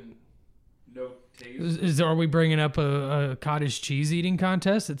can't. and no taste. Are we bringing up a cottage cheese eating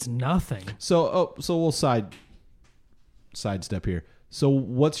contest? It's nothing. So we'll sidestep here. So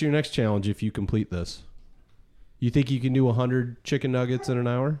what's your next challenge if you complete this? You think you can do 100 chicken nuggets in an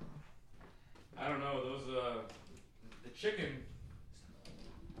hour? I don't know. Those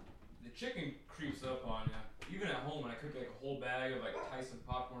the chicken creeps up on you. Even at home, when I cook like a whole bag of like Tyson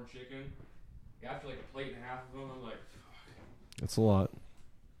popcorn chicken, after like a plate and a half of them, I'm like, That's a lot.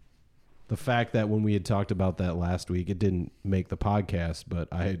 The fact that when we had talked about that last week, it didn't make the podcast, but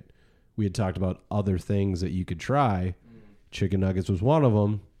we had talked about other things that you could try. Chicken nuggets was one of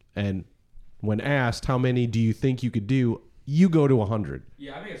them, and when asked how many do you think you could do, you go to 100.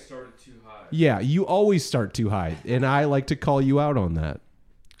 yeah, I think it started too high. Yeah, you always start too high, and I like to call you out on that.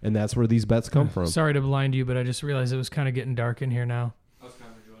 And that's where these bets come from. Sorry to blind you, but I just realized it was kind of getting dark in here now. I was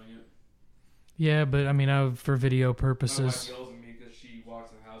kind of enjoying it. Yeah, but I mean, for video My wife purposes. yells at me because she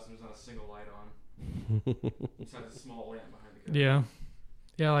walks in the house and there's not a single light on. Besides a small lamp behind the counter.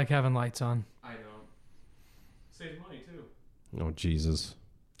 Yeah, I like having lights on. I know. Saves money too. Oh, Jesus.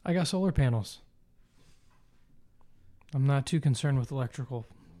 I got solar panels. I'm not too concerned with electrical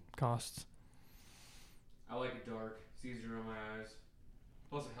costs. I like it dark. It's easier on my eyes.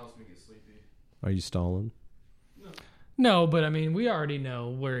 Plus, it helps me get sleepy. Are you stalling? No, but I mean, we already know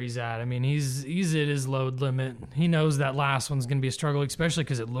where he's at. I mean, he's at his load limit. He knows that last one's going to be a struggle, especially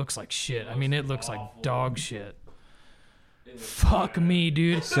because it looks like shit. I mean, it looks like dog shit. Fuck me,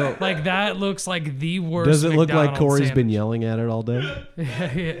 dude. So like that looks like the worst. does it look like McDonald's Corey's sandwich. been yelling at it all day?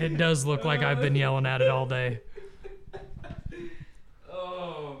 It does look like I've been yelling at it all day.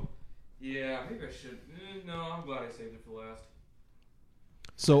 Oh, yeah. Maybe I should. No, I'm glad I saved it for last.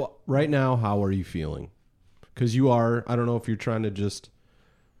 So right now, how are you feeling? Because you are, I don't know if you're trying to just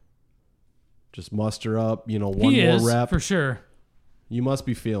muster up, one He more is, rep. for sure. You must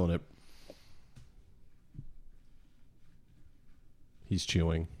be feeling it. He's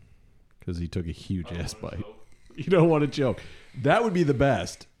chewing because he took a huge ass bite. You don't want to choke. That would be the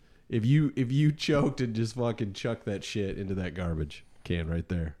best. If you choked and just fucking chucked that shit into that garbage can right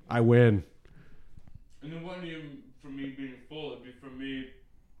there. I win. And it wasn't even from me being full. It'd be from me,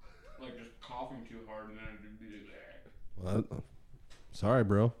 like, just coughing too hard and then it'd be like, Well, sorry,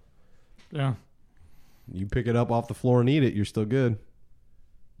 bro. Yeah. You pick it up off the floor and eat it, you're still good.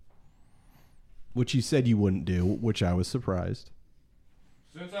 Which you said you wouldn't do, which I was surprised.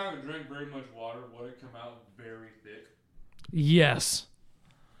 Since I haven't drank very much water, would it come out very thick? Yes.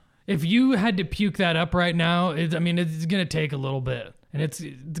 If you had to puke that up right now, it's gonna take a little bit, and it's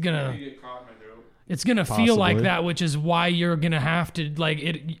gonna You get caught in my throat. it's gonna feel like Possibly. that, which is why you're gonna have to like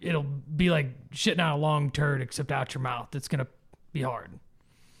it. It'll be like shitting out a long turd, except out your mouth. It's gonna be hard.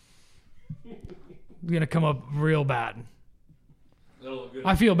 It's gonna come up real bad. That'll look good.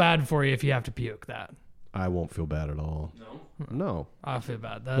 I feel bad for you if you have to puke that. I won't feel bad at all. No? No. I feel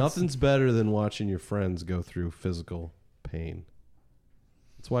bad. Nothing's better than watching your friends go through physical pain.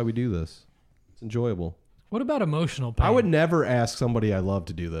 That's why we do this. It's enjoyable. What about emotional pain? I would never ask somebody I love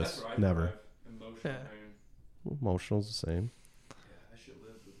to do this. That's right. Never. Emotional Yeah. pain. Emotional's the same. Yeah, I should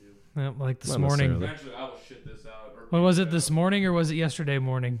live with you. Yeah, like this Not morning. necessarily. Eventually, I will shit this out. Or What was puke it, this morning or was it yesterday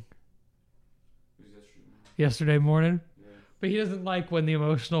morning? It was yesterday. Yesterday morning? Yeah. But he doesn't like when the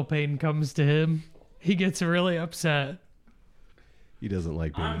emotional pain comes to him. He gets really upset. He doesn't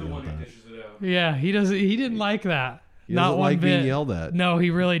like being I'm the yelled one who at. dishes it out. Yeah, he didn't like that. He Not doesn't one like bit. being yelled at. No, he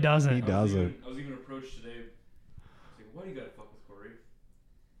really doesn't. He doesn't. I was even approached today. I was like, why do you gotta fuck with Corey?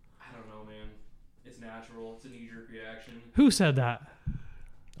 I don't know, man. It's natural. It's a knee-jerk reaction. Who said that?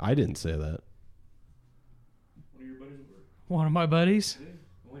 I didn't say that. One of your buddies at work. One of my buddies? Yeah,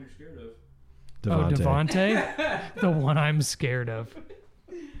 the one you're scared of. Devontae. Oh, Devontae? The one I'm scared of.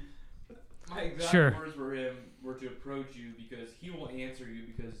 My exact Sure. words were to approach you because he will answer you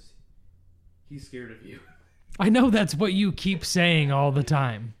because he's scared of you. I know that's what you keep saying all the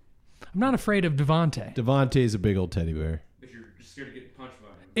time. I'm not afraid of Devontae. Devontae's a big old teddy bear. But you're just scared of getting punched by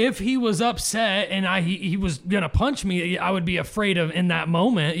him. If he was upset and he was gonna punch me, I would be afraid of in that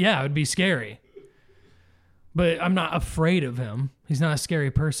moment. Yeah, it would be scary. But I'm not afraid of him. He's not a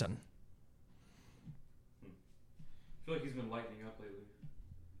scary person. I feel like he's been lightening up lately.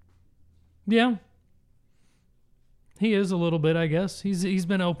 Yeah. He is a little bit, I guess. He's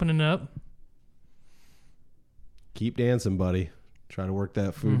been opening up. Keep dancing, buddy. Try to work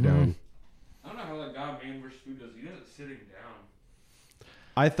that food Mm-hmm. down. I don't know how that guy man versus food does. He does it sitting down.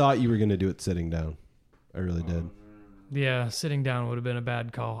 I thought you were going to do it sitting down. I really did. Yeah, sitting down would have been a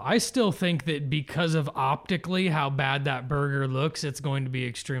bad call. I still think that because of optically how bad that burger looks, it's going to be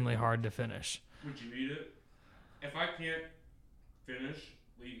extremely hard to finish. Would you eat it? If I can't finish,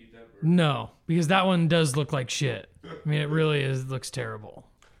 will you eat that burger? No, because that one does look like shit. I mean, it really looks terrible.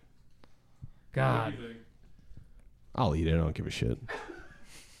 God. What do you think? I'll eat it. I don't give a shit.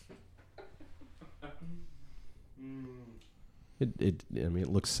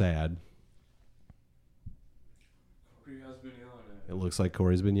 It looks sad. Corey has been yelling at It looks like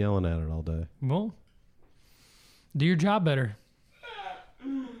Corey's been yelling at it all day. Well, do your job better.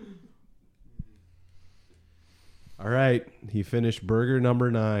 All right. He finished burger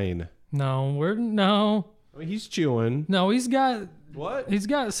number 9. No. I mean, he's chewing. No, he's got What?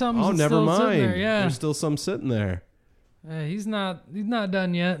 some. Oh, never still sitting mind. There. Yeah, There's still some sitting there. he's not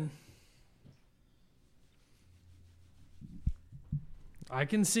done yet. I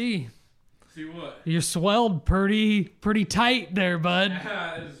can see See what? you're swelled pretty tight there, bud.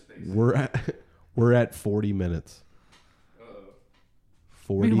 His face. We're at 40 minutes.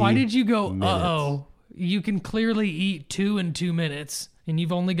 40 I mean, why did you go? minutes. Uh-oh. You can clearly eat 2 in 2 minutes, and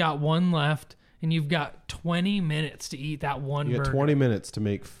you've only got one left, and you've got 20 minutes to eat that one You got burger. 20 minutes to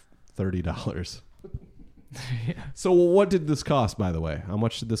make $30. So what did this cost, by the way? How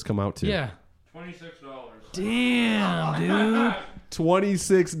much did this come out to? Yeah. $26. Damn, dude.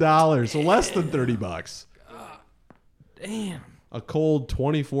 $26. So less than $30. Damn. A cold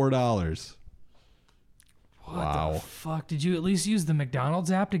 $24. What the fuck? Did you at least use the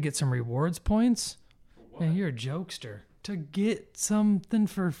McDonald's app to get some rewards points? Man, you're a jokester. To get something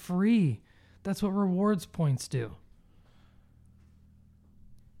for free. That's what rewards points do.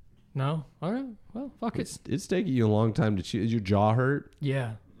 No? All right. Well, fuck it. It's taking you a long time to chew. Is your jaw hurt?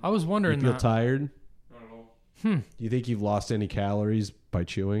 Yeah. I was wondering You feel that. tired? Not at all. Do you think you've lost any calories by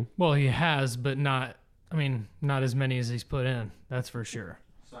chewing? Well, he has, but not as many as he's put in. That's for sure.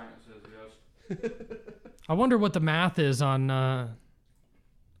 Science says yes. I wonder what the math is on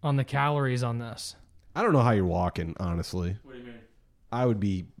the calories on this. I don't know how you're walking, honestly. What do you mean? I would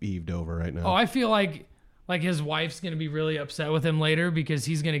be heaved over right now. Oh, I feel like his wife's going to be really upset with him later because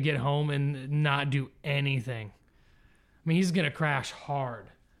he's going to get home and not do anything. I mean, he's going to crash hard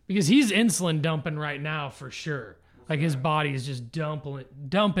because he's insulin dumping right now for sure. Like his body is just dumping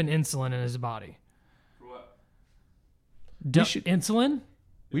insulin in his body. For what? Insulin?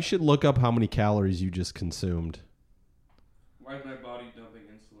 We should look up how many calories you just consumed. Why is my body dumping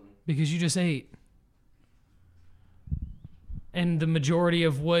insulin? Because you just ate. And the majority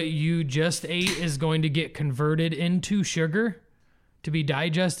of what you just ate is going to get converted into sugar to be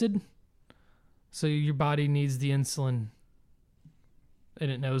digested. So your body needs the insulin. And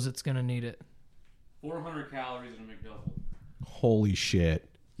it knows it's going to need it. 400 calories in a McDouble. Holy shit.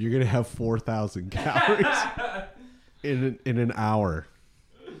 You're going to have 4,000 calories in an hour.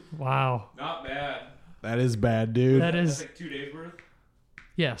 Wow. Not bad. That is bad, dude. That That's is, like 2 days worth.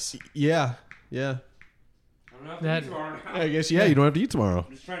 yes. Yeah. I don't have to That- eat tomorrow now. I guess, you don't have to eat tomorrow.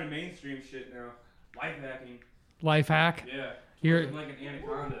 I'm just trying to mainstream shit now. Life hacking. Life hack. Yeah. You're- Like an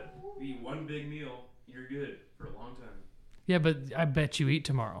anaconda. You eat one big meal, you're good for a long time. Yeah, but I bet you eat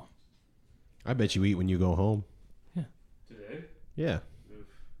tomorrow. I bet you eat when you go home. Today? Yeah.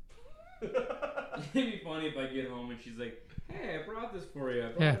 It'd be funny if I get home and she's like, hey, I brought this for you. I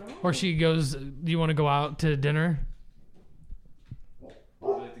brought Yeah. it home. Or she goes, do you want to go out to dinner?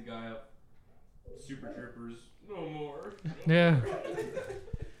 I'll be like the guy up. Super Troopers. No more. Yeah.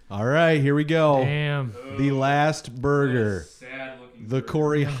 All right, here we go. Damn. The last burger. Sad looking The burger.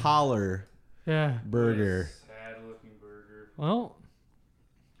 Corey Holler Yeah. burger. Sad looking burger. Well,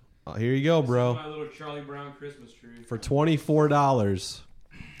 Here you go, This is bro. my little Charlie Brown Christmas tree. For $24.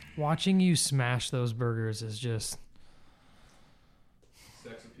 watching you smash those burgers is just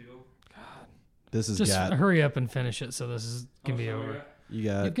Sex appeal. This has just got hurry up and finish it so this is can Oh, be sorry, over.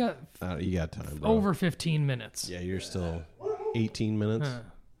 yeah. you got You've got time, bro. over 15 minutes. Yeah, you're still 18 minutes.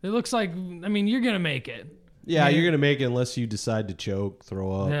 It looks like, I mean, you're going to make it. Yeah, Yeah. you're gonna make it unless you decide to choke,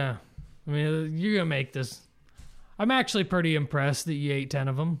 throw up. Yeah. I mean, you're going to make this. I'm actually pretty impressed that you ate 10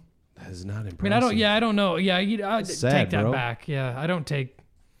 of them. That is not impressive. I mean, I don't know. Yeah, I Sad, take that bro. back. Yeah, I don't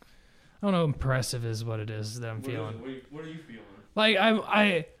know. Impressive is what it is that I'm feeling. What are you feeling? Like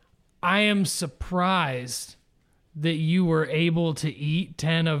I am surprised that you were able to eat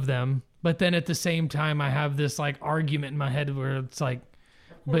 10 of them, but then at the same time I have this like argument in my head where it's like,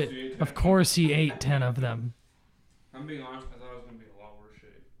 but he ate 10. of course he ate 10 of them. I'm being honest. I thought I was gonna be in a lot worse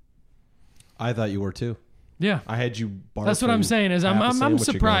shape. I thought you were too. Yeah. I had you barfing. That's what I'm saying is half a I'm sandwich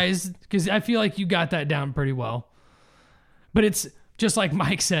ago. surprised because I feel like you got that down pretty well. But it's just like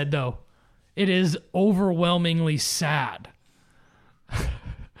Mike said though, it is overwhelmingly sad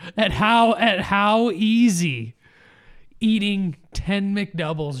at how easy eating 10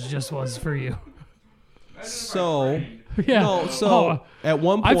 McDoubles just was for you. So Yeah. no, so Oh, at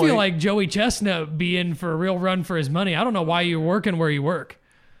one I point feel like Joey Chestnut being for a real run for his money. I don't know why you're working where you work.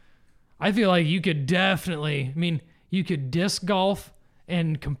 I feel like you could definitely, you could disc golf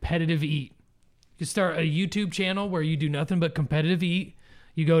and competitive eat. You could start a YouTube channel where you do nothing but competitive eat.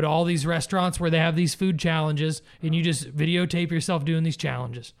 You go to all these restaurants where they have these food challenges and you just videotape yourself doing these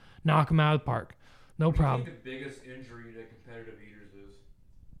challenges. Knock them out of the park. No I problem. think the biggest injury to competitive eaters is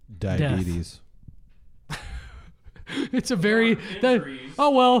diabetes. It's a very, injuries.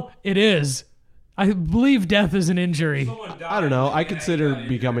 it is. I believe death is an injury. Someone died, I don't know. I and consider you got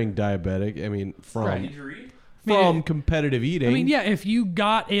becoming diabetic. I mean, from Right. injury. from competitive eating. I mean, yeah, if you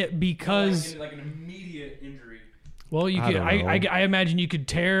got it because, Like an immediate injury. well, you I could. don't know. I imagine you could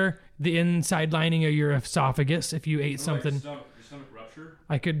tear the inside lining of your esophagus if you ate Or something. Like your stomach rupture.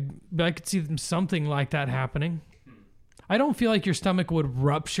 I could see something like that happening. I don't feel like your stomach would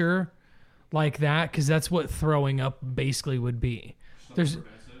rupture like that because that's what throwing up basically would be. There's,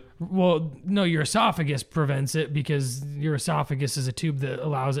 Prevents it. well, no, your esophagus prevents it because your esophagus is a tube that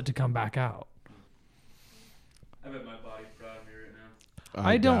allows it to come back out. I bet my body's proud of me right now.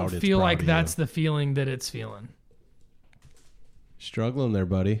 I don't doubt it's feel proud like of that's you. the feeling that it's feeling. Struggling there,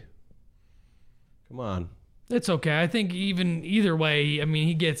 buddy. Come on. It's okay. I think either way, I mean,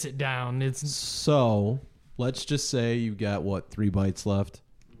 he gets it down. It's So let's just say you got, 3 bites left.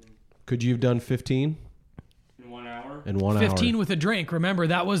 Could you have done 15? In 1 hour? In 1 hour. 15 with a drink. Remember,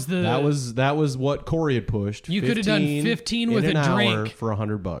 that was the... That was what Corey had pushed. You could have done 15 with a hour drink. For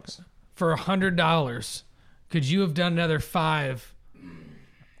 $100. For $100. Could you have done another 5?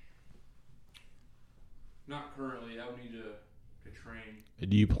 Not currently. I would need to train.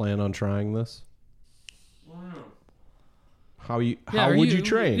 Do you plan on trying this? I don't know. How would you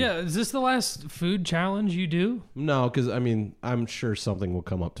train? Yeah, is this the last food challenge you do? No, because, I'm sure something will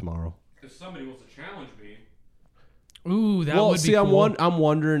come up tomorrow. If somebody wants to challenge me. Ooh, that would be cool. I'm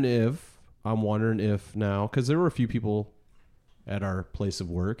wondering if now, because there were a few people at our place of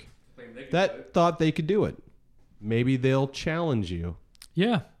work that thought they could do it. Maybe they'll challenge you.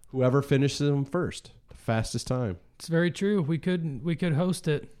 Yeah. Whoever finishes them first, the fastest time. It's very true. We could host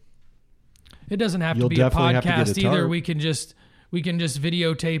it. It doesn't have You'll to be a definitely have to podcast get a either. tarp. We can just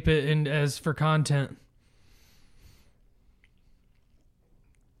videotape it and as for content.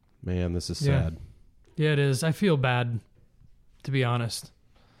 Man, this is sad. Yeah, it is. I feel bad, to be honest.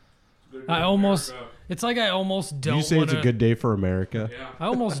 It's like I almost don't. Do you say it's a good day for America? Yeah. I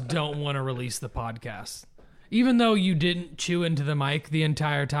almost don't want to release the podcast, even though you didn't chew into the mic the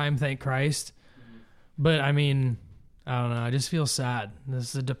entire time. Thank Christ. But I mean, I don't know. I just feel sad. This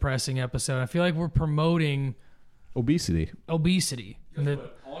is a depressing episode. I feel like we're promoting Obesity. Guess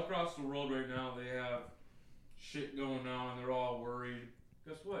what? All across the world right now, they have shit going on. They're all worried.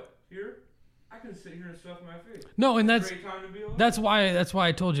 Guess what? Here, I can sit here and stuff my face. No, and that's Great time to be alive. that's why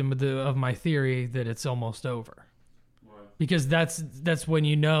I told you of my theory that it's almost over. Why? Because that's when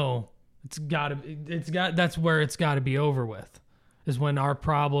you know that's where it's got to be over with, is when our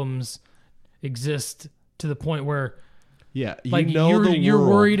problems exist to the point where Yeah, you're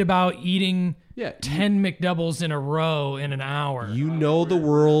worried about eating 10 10 McDoubles in a row in an hour. the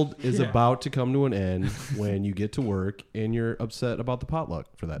world is about to come to an end when you get to work and you're upset about the potluck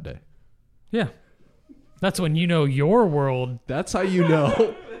for that day. Yeah. That's when you know your world That's how you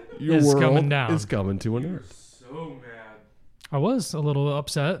know your Is world coming down. is coming to an You're end. so mad. I was a little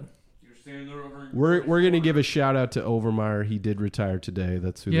upset. You're standing there over. We're going to give a shout out to Overmire. He did retire today.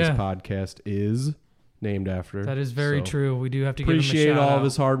 That's who this Yeah. podcast is named after. That is very So, true. We do have to give him a Appreciate shout all out. of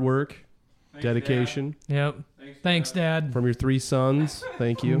his hard work, Thanks, dedication Yep. Dad. Thanks, Dad. from your 3 sons.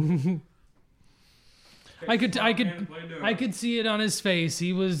 Thank you. I could see it on his face.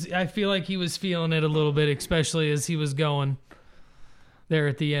 I feel like he was feeling it a little bit, especially as he was going there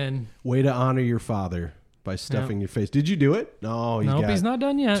at the end. Way to honor your father by stuffing your face. Did you do it? No, He's not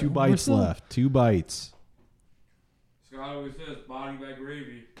done yet. 2 We're bites still- left. 2 bites. Scott always says, body by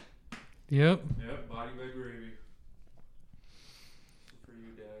gravy. Yep. Yep, body by gravy. For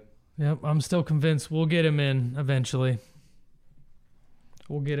you, Dad. Yep. I'm still convinced we'll get him in eventually.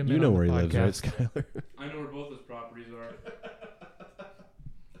 We'll get him in. You know on the where he lives, right, podcast. Skylar? I know where both his properties are.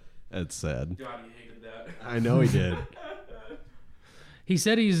 That's sad. God, he hated that. I know he did. He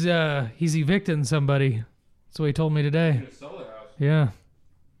said he's evicting somebody. That's what he told me today. He's gonna sell the house. Yeah.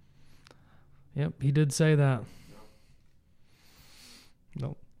 Yep, he did say that.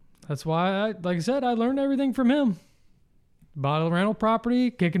 No. That's why, like I said, I learned everything from him. Bought a rental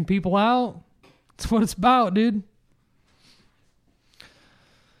property, kicking people out. That's what it's about, dude.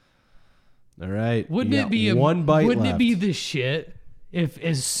 All right. Wouldn't you it got be one bite Wouldn't left. it be the shit if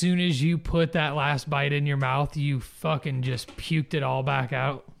as soon as you put that last bite in your mouth, you fucking just puked it all back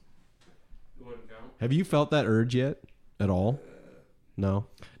out? It wouldn't count. Have you felt that urge yet at all? No.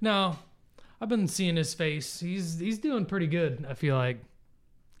 No. I've been seeing his face. He's doing pretty good, I feel like.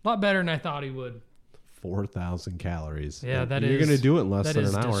 A lot better than I thought he would. 4,000 calories. Yeah, You're going to do it in less than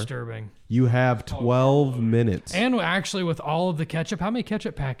an hour. Disturbing. You have 12 minutes. And actually, with all of the ketchup, how many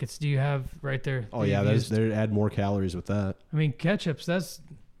ketchup packets do you have right there? Oh that yeah, you've used? they add more calories with that. I mean, ketchups. That's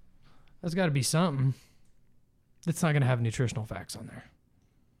got to be something. It's not going to have nutritional facts on there.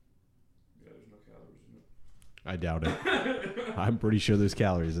 Yeah, there's no calories in it. I doubt it. I'm pretty sure there's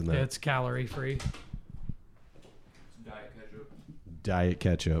calories in that. It's calorie free. It's diet ketchup. Diet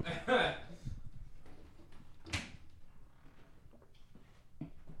ketchup.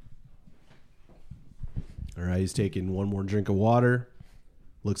 All right, he's taking one more drink of water.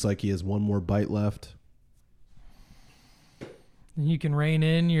 Looks like he has one more bite left. And you can rein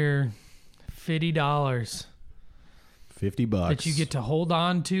in your $50 $50 that you get to hold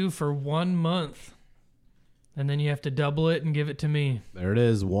on to for 1 month. And then you have to double it and give it to me. There it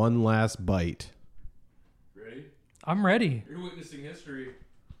is. One last bite. Ready? I'm ready. You're witnessing history.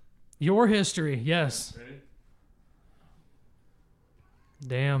 Your history, yes. Ready?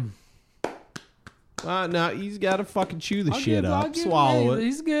 Damn. No, he's got to fucking chew the I'll shit give- I'll up. give- Swallow hey, it.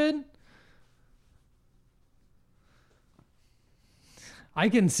 He's good. I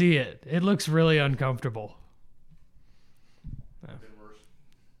can see it. It looks really uncomfortable.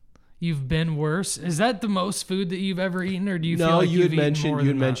 You've been worse. Is that the most food that you've ever eaten, or do you feel like you had you've eaten mentioned more you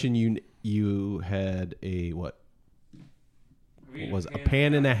had than that? mentioned you had a what? What was it, a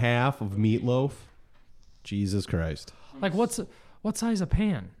pan and a half of meatloaf? Jesus Christ! Like what size of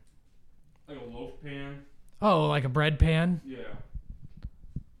pan? Like a loaf pan. Oh, like a bread pan? Yeah.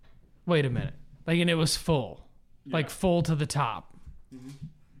 Wait a minute. Like, and it was full. Yeah. Like full to the top. Mm-hmm.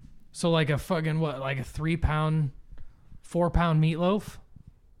 So like a fucking what? Like a 3-pound, 4-pound meatloaf?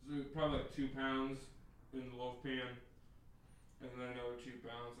 So probably like 2 pounds in the loaf pan, and then another 2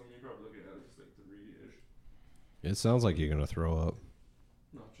 pounds. I mean, you're probably looking at it just like 3-ish. It sounds like you're gonna throw up.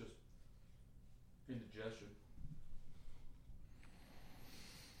 No, just indigestion.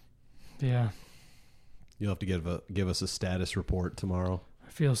 Yeah. You'll have to give us a status report tomorrow. I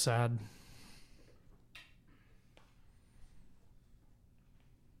feel sad.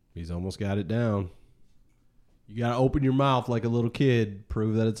 He's almost got it down. You gotta open your mouth like a little kid,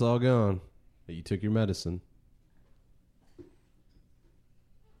 prove that it's all gone, that you took your medicine.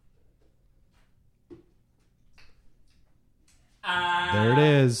 There it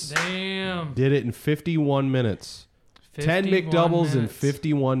is. Damn. Did it in 51 minutes. 10 51 McDoubles in minutes.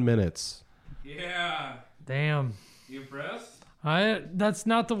 51 minutes. Yeah. Damn. You impressed? That's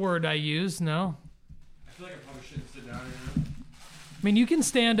not the word I use, no. I feel like I probably shouldn't sit down here. I mean, you can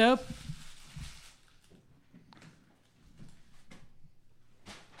stand up.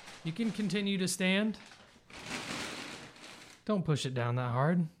 You can continue to stand. Don't push it down that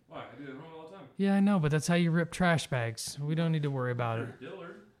hard. Why? I do it at home all the time. Yeah, I know, but that's how you rip trash bags. We don't need to worry about it.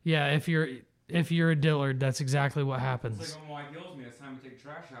 Dillard. Yeah, if you're a Dillard, that's exactly what It's happens. like when my wife yells at me, it's time to take the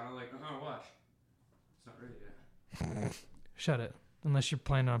trash out. I'm like, watch. It's not ready yet. Shut it. Unless you're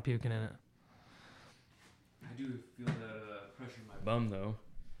planning on puking in it. I do feel that pressure in my bum, though.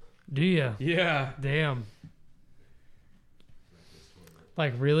 Do you? Yeah. Damn.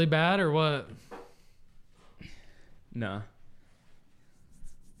 Like really bad or what? Nah.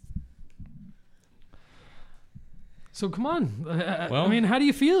 So come on. Well- I mean, how do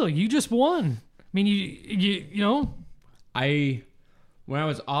you feel? You just won. I mean, you know. When I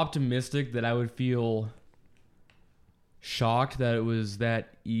was optimistic that I would feel shocked that it was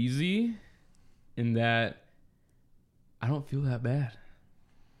that easy, and that I don't feel that bad.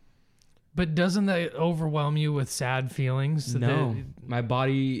 But doesn't that overwhelm you with sad feelings? No, my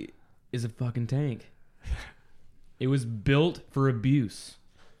body is a fucking tank. It was built for abuse.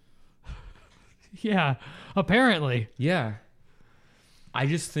 Yeah, apparently. Yeah. I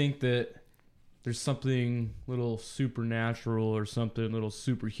just think that there's something little supernatural or something little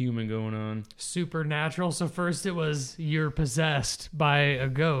superhuman going on. Supernatural. So first it was you're possessed by a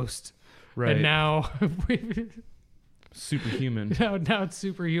ghost. Right. And now Superhuman. now it's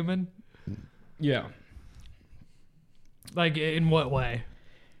superhuman. Yeah. Like in what way?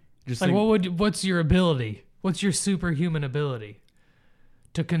 Just Like think, what's your ability? What's your superhuman ability?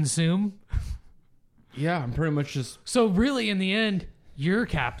 To consume? yeah, I'm pretty much just So really in the end, you're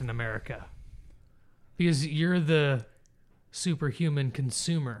Captain America. Because you're the superhuman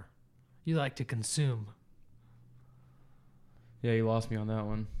consumer. You like to consume. yeah, you lost me on that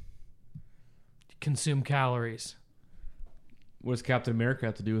one. Consume calories. What does Captain America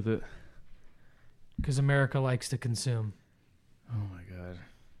have to do with it? Because America likes to consume. Oh my god.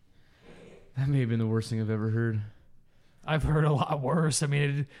 That may have been the worst thing I've ever heard. I've heard a lot worse. I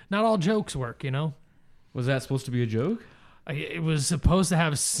mean, not all jokes work, you know? Was that supposed to be a joke? It was supposed to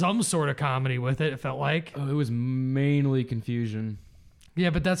have some sort of comedy with it, it felt like. Oh, it was mainly confusion.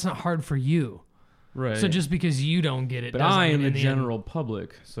 Yeah, but that's not hard for you. Right. So just because you don't get it but doesn't I am mean the in the end- general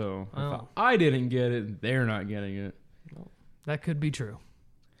public, so Oh. if I didn't get it, they're not getting it. That could be true.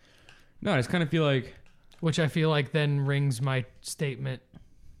 No, I just kind of feel like Which I feel like then rings my statement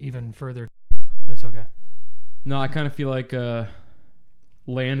even further. That's okay. no, I kind of feel like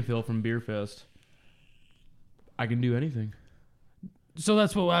landfill from Beer Fest. I can do anything. So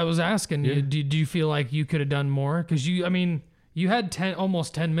that's what I was asking. Yeah. Do you feel like you could have done more? Because you had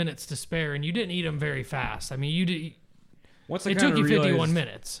almost 10 minutes to spare, and you didn't eat them very fast. I mean, you did. Once I It kinda took you 51 realized-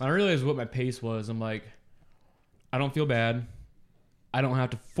 minutes. When I realized what my pace was, I'm like, I don't feel bad. I don't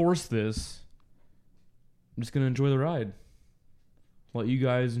have to force this. I'm just gonna enjoy the ride. Let you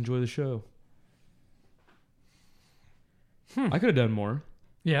guys enjoy the show. I could have done more.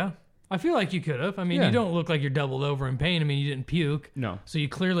 Yeah, I feel like you could have. I mean, Yeah. you don't look like you're doubled over in pain. I mean, you didn't puke, No, so you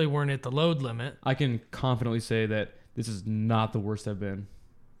clearly weren't at the load limit. I can confidently say that this is not the worst I've been.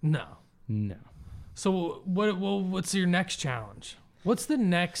 No. No. So what's your next challenge? What's the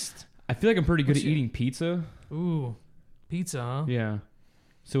next? I feel like I'm pretty good What's at eating pizza. Ooh, pizza, huh? Yeah.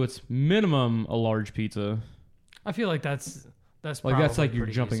 So it's minimum a large pizza. I feel like that's Like that's like your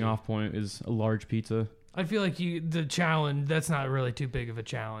pretty jumping easy. off point is a large pizza. I feel like the challenge, that's not really too big of a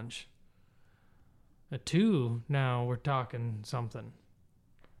challenge. A 2, now we're talking something.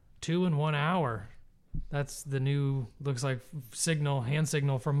 2 in 1 hour. That's the new, looks like hand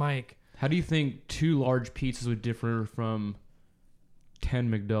signal from Mike. How do you think 2 large pizzas would differ from 10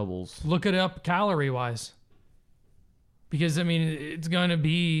 McDoubles? Look it up calorie-wise. Because, I mean, it's going to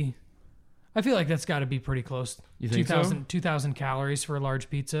be, I feel like that's got to be pretty close. You think so? 2,000 calories for a large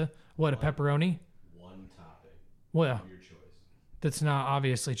pizza. What, a pepperoni? One topping. Well, Of your choice. that's not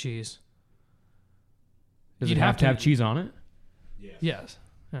obviously cheese. Does You'd it have to have cheese on it? Yes. Yes.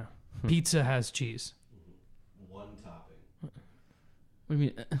 Yeah. Pizza has cheese. One topping. What do you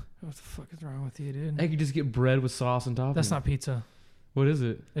mean? What the fuck is wrong with you, dude? I could just get bread with sauce and topping. That's not pizza. What is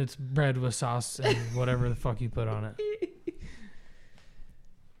it? It's bread with sauce and whatever the fuck you put on it.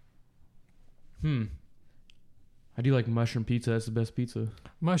 I do like mushroom pizza. That's the best pizza.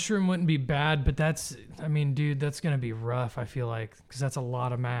 Mushroom wouldn't be bad, but that's, I mean, dude, that's going to be rough, I feel like, because that's a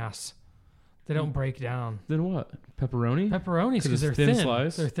lot of mass. They don't break down. Then what? Pepperoni? Pepperonis, 'Cause because they're it's thin thin.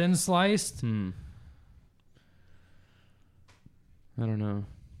 sliced? They're thin sliced. I don't know.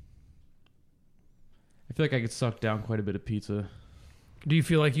 I feel like I could suck down quite a bit of pizza. Do you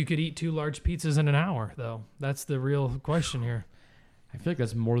feel like you could eat 2 large pizzas in an hour, though? That's the real question here. I feel like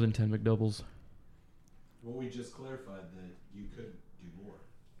that's more than 10 McDoubles. Well, we just clarified that you could do more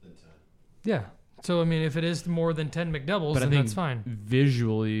than 10. Yeah. So, I mean, if it is more than 10 McDoubles, But I then think that's fine.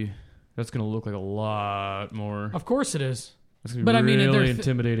 visually, that's going to look like a lot more. Of course it is. That's going to But be I mean, really they're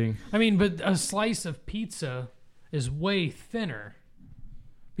intimidating. I mean, but a slice of pizza is way thinner.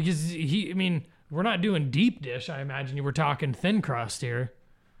 Because we're not doing deep dish. I imagine you were talking thin crust here.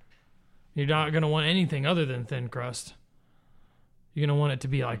 You're not going to want anything other than thin crust. You're going to want it to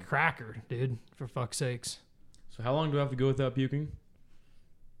be like cracker, dude, for fuck's sakes. So how long do I have to go without puking?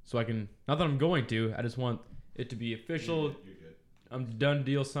 So I can, not that I'm going to, I just want it to be official. You're good. I'm done,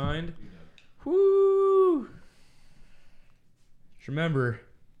 deal signed. You're done. Woo! Just remember,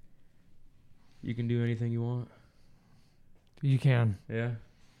 you can do anything you want. You can. Yeah.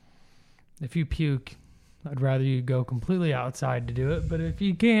 If you puke, I'd rather you go completely outside to do it. But if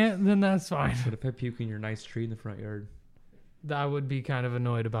you can't, then that's fine. But if I puke in your nice tree in the front yard? I would be kind of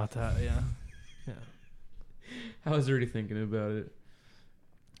annoyed about that, yeah. Yeah. I was already thinking about it.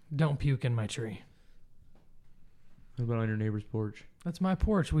 Don't puke in my tree. What about on your neighbor's porch? That's my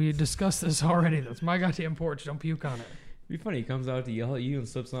porch. We discussed this already. That's my goddamn porch. Don't puke on it. It'd be funny. He comes out to yell at you and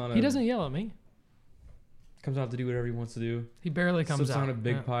slips on He doesn't yell at me. Comes out to do whatever he wants to do. He barely comes Slips out. on a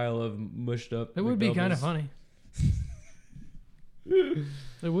big Yeah. pile of mushed up. It would be kind of McDoubles. funny.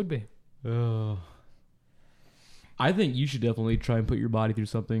 It would be. Oh. I think you should definitely try and put your body through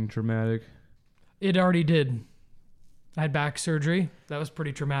something traumatic. It already did. I had back surgery. That was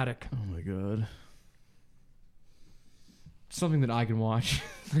pretty traumatic. Oh my god. Something that I can watch.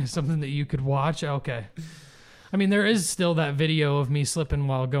 Something that you could watch. Okay. I mean, there is still that video of me slipping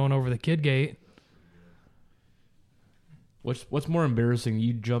while going over the kid gate. What's more embarrassing,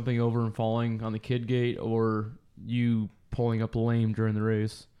 you jumping over and falling on the kid gate, or you pulling up lame during the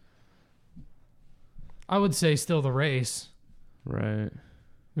race? I would say still the race. Right.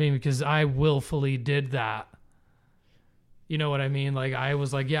 I mean, because I willfully did that. You know what I mean? Like, I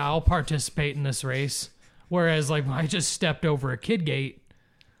was like, yeah, I'll participate in this race. Whereas, like, I just stepped over a kid gate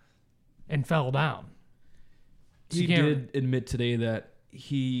and fell down. So He you can't- did admit today that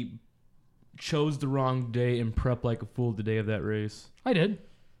he chose the wrong day and prepped like a fool the day of that race. I did.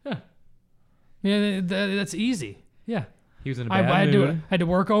 Yeah. Yeah, that's easy. Yeah. He was in a I bad mood. had to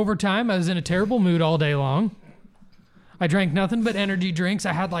work overtime. I was in a terrible mood all day long. I drank nothing but energy drinks.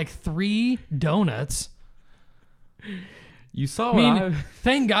 I had like 3 donuts. You saw I what mean,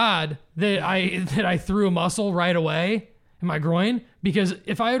 thank God that I threw a muscle right away in my groin, because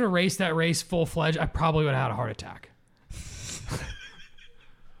if I would have raced that race full-fledged, I probably would have had a heart attack.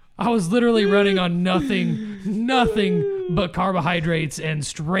 I was literally running on nothing but carbohydrates and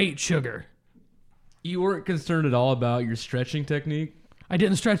straight sugar. You weren't concerned at all about your stretching technique? I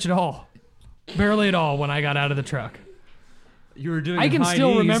didn't stretch at all. Barely at all when I got out of the truck. You were doing I can high still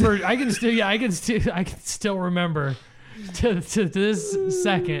knees. remember. I can still remember to this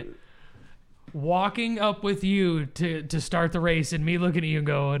second walking up with you to start the race and me looking at you and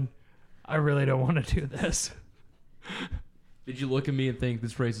going, I really don't want to do this. Did you look at me and think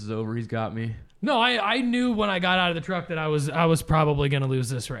this race is over? He's got me. No, I knew when I got out of the truck that I was probably going to lose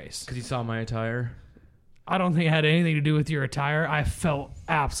this race. Because you saw my attire. I don't think it had anything to do with your attire. I felt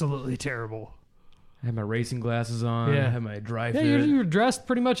absolutely terrible. I had my racing glasses on. Yeah. I had my dry Yeah, fit. you're dressed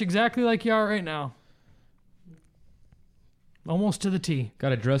pretty much exactly like you are right now. Almost to the T. Got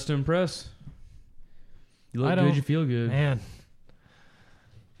to dress to impress. You look I good, don't- you feel good. Man,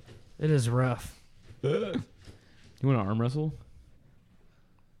 it is rough. You want to arm wrestle?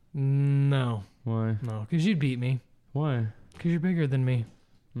 No, Why? because you'd beat me. Why? Because you're bigger than me.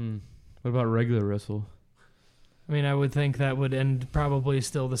 What about regular wrestle? I mean, I would think that would end probably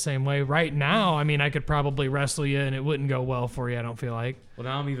still the same way. Right now, I mean, I could probably wrestle you and it wouldn't go well for you, I don't feel like. Well,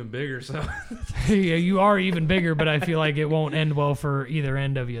 now I'm even bigger, so. Yeah, you are even bigger, but I feel like it won't end well for either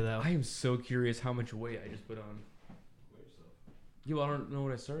end of you, though. I am so curious how much weight I just put on. Yeah, well, I don't know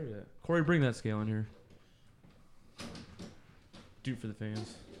what I started at. Corey, bring that scale in here. Do it for the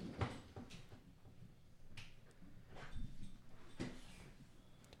fans.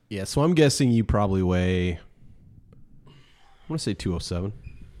 Yeah, so I'm guessing you probably weigh, I want to say 207.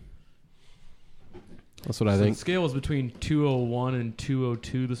 That's what I So think. the scale was between 201 and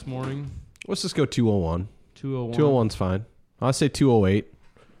 202 this morning. Let's just go 201. 201. 201's fine. I'll say 208.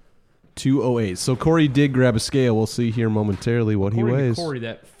 208. So Corey did grab a scale. We'll see here momentarily what he According to weighs. Corey,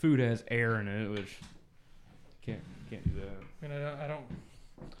 that food has air in it, which can't do that. I mean, I don't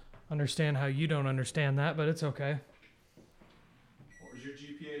understand how you don't understand that, but it's okay. What was your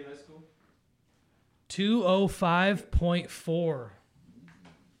GPA in high school? 205.4.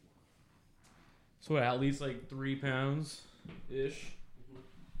 So at least like 3 pounds ish.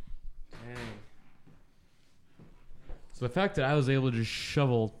 Dang. So the fact that I was able to just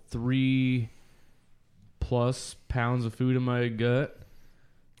shovel 3+ pounds of food in my gut,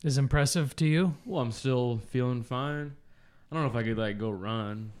 Is impressive to you? well, I'm still feeling fine. I don't know if I could like go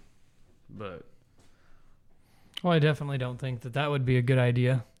run, but Well, I definitely don't think that would be a good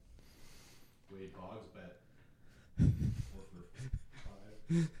idea. Wade Boggs bet.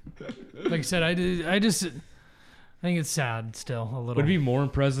 Like I said, I think it's sad still a little. would it be more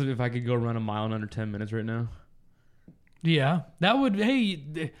impressive if I could go run a mile in under 10 minutes right now? Yeah, that would.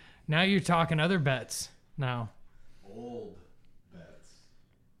 Hey, now you're talking other bets. Now, Old bets.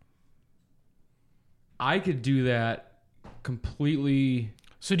 I could do that completely.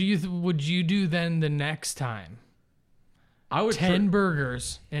 so would you do then the next time I would 10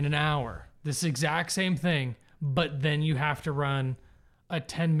 burgers in an hour, this exact same thing, but then you have to run a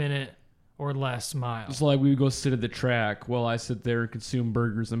 10-minute or less mile? It's like we would go sit at the track while I sit there, consume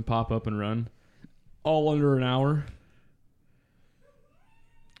burgers, and pop up and run. All under an hour.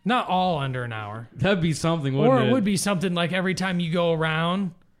 Not all under an hour. That'd be something, wouldn't Or it? it would be something like every time you go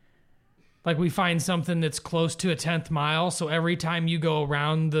around, like we find something that's close to a 10th mile. So every time you go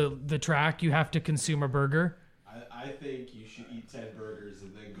around the track, you have to consume a burger. I think you should eat 10 burgers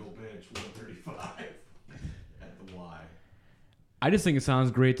and then go bench 135 at the Y. I just think it sounds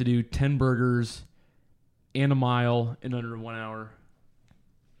great to do 10 burgers and a mile in under 1 hour.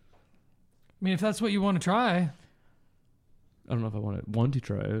 I mean, if that's what you want to try. I don't know if I want to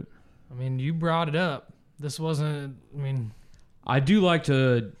try it. I mean, you brought it up. This wasn't, I mean, I do like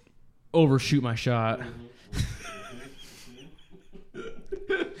to overshoot my shot.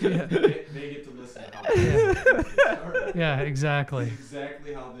 yeah, They get to listen to how this started. yeah, exactly.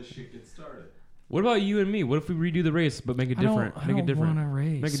 Exactly how this shit gets started. What about you and me? What if we redo the race but make it different? I Make it don't different. want to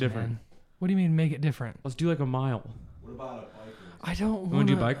race. Make it different. Man. What do you mean make it different? Let's do like a mile. What about a bike race? I don't You want want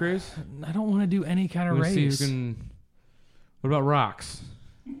to do a bike race? I don't want to do any kind of Let's see race. who can. What about rocks?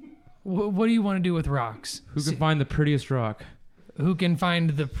 What do you want to do with rocks? Who can find the prettiest rock? Who can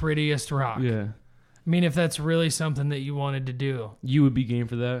find the prettiest rock? Yeah. I mean, if that's really something that you wanted to do, You would be game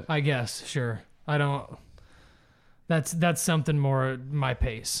for that. I guess, sure. I don't. That's something more my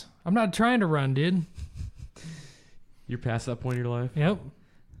pace. I'm not trying to run, dude. You're past that point in your life. Yep.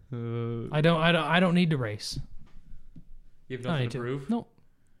 I don't need to race. You have I don't nothing need to prove. Nope.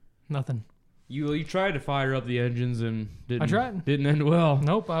 Nothing. You tried to fire up the engines and didn't. I tried. Didn't end well.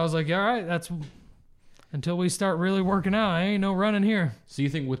 Nope. I was like, all right, that's until we start really working out. I ain't no running here. So you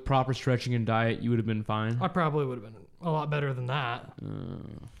think with proper stretching and diet, you would have been fine? I probably would have been a lot better than that.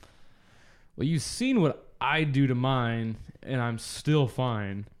 Well, you've seen what I do to mine, and I'm still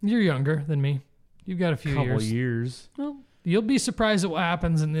fine. You're younger than me. You've got a few Couple years. years. Well, you'll be surprised at what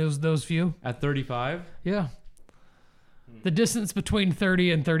happens in those few. At 35? Yeah. The distance between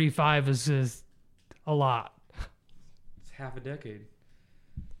 30 and 35 is a lot. It's half a decade.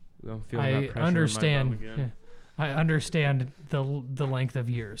 I'm feeling I that pressure understand. in my bum Yeah. again. I understand the length of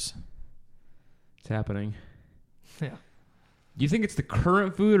years. It's happening. Yeah. Do you think it's the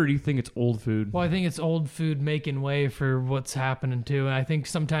current food, or do you think it's old food? Well, I think it's old food making way for what's happening too. And I think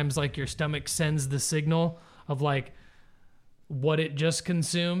sometimes like your stomach sends the signal of like what it just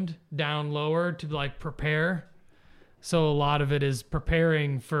consumed down lower to like prepare. So a lot of it is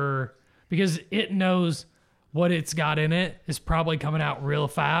preparing for, because it knows what it's got in it is probably coming out real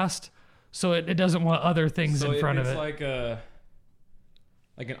fast. So it doesn't want other things in front of it. So it's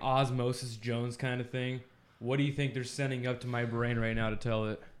like an Osmosis Jones kind of thing. What do you think they're sending up to my brain right now to tell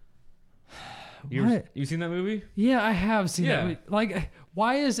it? You seen that movie? Yeah, I have seen that movie. Like,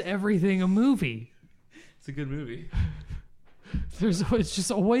 why is everything a movie? It's a good movie. It's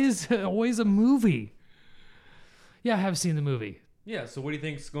just always a movie. Yeah, I have seen the movie. Yeah, so what do you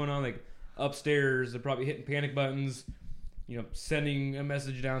think's going on? Like, upstairs, they're probably hitting panic buttons, sending a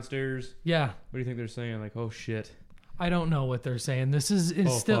message downstairs. Yeah. What do you think they're saying? Like, oh shit. I don't know what they're saying. This is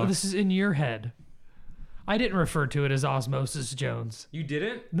in your head. I didn't refer to it as Osmosis Jones. You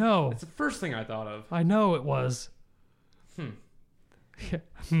didn't? No. It's the first thing I thought of. I know it was. I'd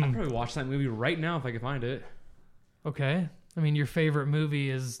probably watch that movie right now if I could find it. Okay. I mean, your favorite movie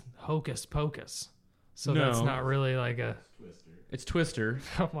is Hocus Pocus. So No. that's not really like a... It's Twister.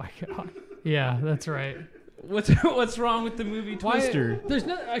 Oh my God. Yeah, that's right. What's wrong with the movie Twister? There's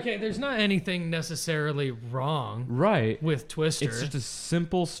not anything necessarily wrong Right. with Twister. It's just a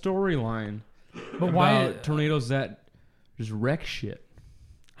simple storyline. But about why tornadoes that just wreck shit.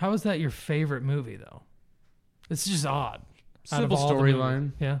 How is that your favorite movie though? It's just odd. Simple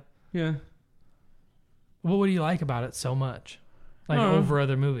storyline. Yeah. Yeah. Well, what do you like about it so much? Like I don't know. over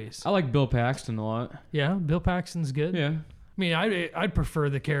other movies? I like Bill Paxton a lot. Yeah, Bill Paxton's good. Yeah. I mean, I'd prefer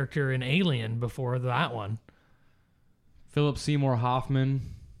the character in Alien before that one. Philip Seymour Hoffman.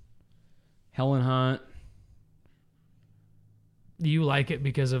 Helen Hunt. Do you like it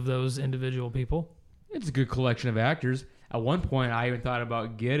because of those individual people? It's a good collection of actors. At one point, I even thought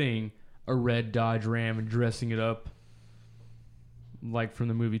about getting a red Dodge Ram and dressing it up like from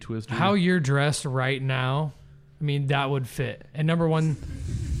the movie Twister. How you're dressed right now, I mean, that would fit. And number one,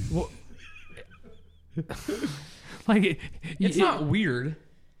 like... It's not weird.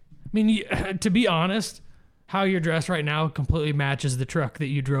 I mean, to be honest, how you're dressed right now completely matches the truck that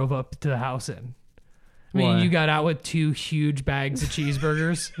you drove up to the house in. I mean, Why? you got out with 2 huge bags of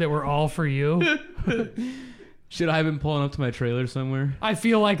cheeseburgers that were all for you. Should I have been pulling up to my trailer somewhere? I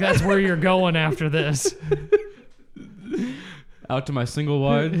feel like that's where you're going after this. Out to my single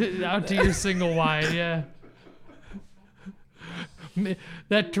wide? Out to your single wide, yeah.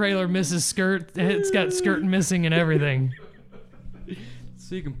 That trailer misses skirt. It's got skirt missing and everything.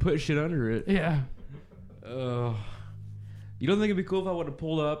 So you can put shit under it. Yeah. You don't think it'd be cool if I would have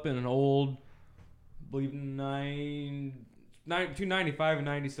pulled up in an old, I believe, 295 and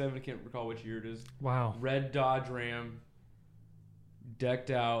 97, I can't recall which year it is. Wow. Red Dodge Ram,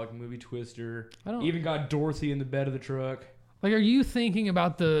 decked out like a movie Twister. I don't- Even got Dorothy in the bed of the truck. Like, are you thinking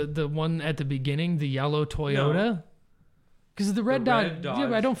about the one at the beginning, the yellow Toyota? Because the red Dodge, red Dodge. yeah,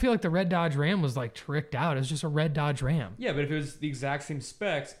 but I don't feel like the red Dodge Ram was like tricked out. It was just a red Dodge Ram. Yeah, but if it was the exact same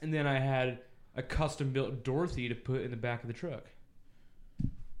specs, and then I had a custom built Dorothy to put in the back of the truck,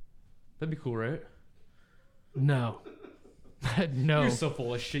 that'd be cool, right? No. No. You're so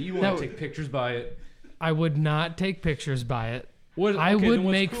full of shit. You want That to take pictures by it. I would not take pictures by it. What, I okay, would then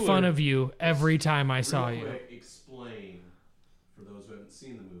what's make cooler? fun of you every time I saw Real you. quick, explain, for those who haven't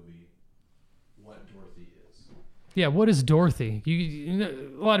seen the movie, what Dorothy is. Yeah, what is Dorothy? You know,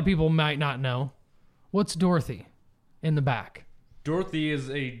 a lot of people might not know. What's Dorothy in the back? Dorothy is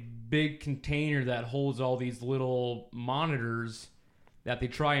a big container that holds all these little monitors that they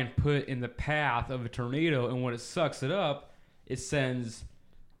try and put in the path of a tornado, and when it sucks it up, it sends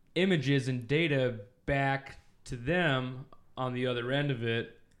images and data back to them on the other end of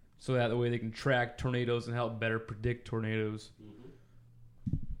it, so that the way they can track tornadoes and help better predict tornadoes.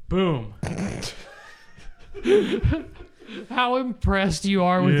 Boom. How impressed you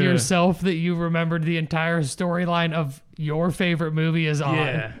are with Yeah. yourself that you remembered the entire storyline of your favorite movie is on.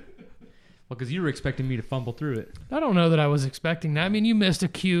 Yeah. Well, because you were expecting me to fumble through it. I don't know that I was expecting that. I mean, you missed a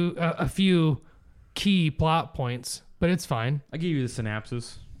few key plot points, but it's fine. I gave you the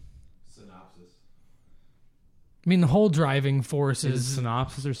synopsis. Synopsis. I mean, the whole driving force Is it is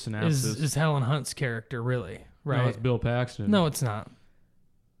synopsis or synopsis? is Helen Hunt's character, really, right? No, it's Bill Paxton. No, it's not.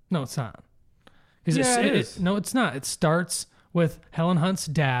 No, it's not. 'Cause Yeah, it is. No, it's not. It starts with Helen Hunt's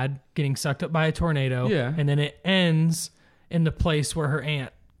dad getting sucked up by a tornado. Yeah. And then it ends in the place where her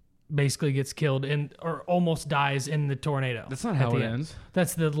aunt basically gets killed or almost dies in the tornado. That's not at how the it end. ends.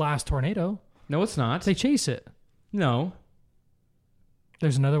 That's the last tornado. No, it's not. They chase it. No.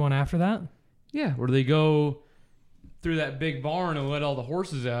 There's another one after that. Yeah, where they go through that big barn and let all the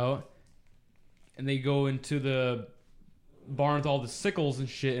horses out, and they go into the barn with all the sickles and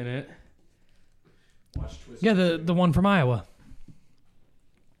shit in it. Watch Twister. Yeah, the one from Iowa.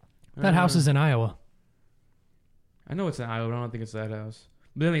 That house is in Iowa. I know it's in Iowa, but I don't think it's that house.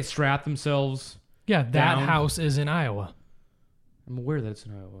 But then they strap themselves. Yeah, that down. house is in Iowa. I'm aware that it's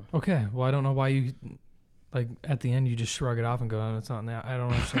in Iowa. Okay, well, I don't know why you, like, at the end you just shrug it off and go, oh, it's not in that. I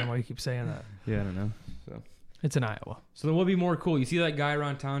don't understand why you keep saying that. Yeah, I don't know. So It's in Iowa. then what would be more cool? You see that guy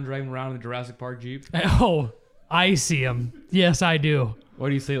around town driving around in the Jurassic Park Jeep? Oh, I see him. Yes, I do. Why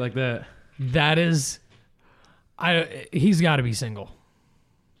do you say it like that? That is, he's got to be single.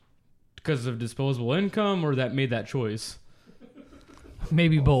 Because of disposable income, or that made that choice?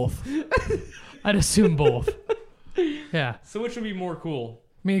 Maybe both. I'd assume both. Yeah. So which would be more cool?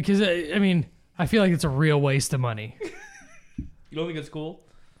 I mean, because, I feel like it's a real waste of money. You don't think it's cool?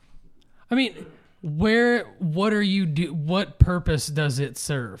 I mean, what purpose does it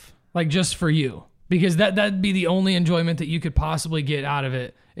serve? Like, just for you? Because that'd be the only enjoyment that you could possibly get out of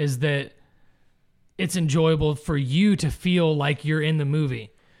it, is that it's enjoyable for you to feel like you're in the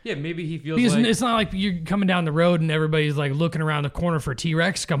movie. Yeah, maybe he feels Because like... it's not like you're coming down the road and everybody's like looking around the corner for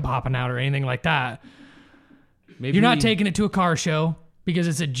T-Rex come popping out or anything like that. Maybe You're not taking it to a car show because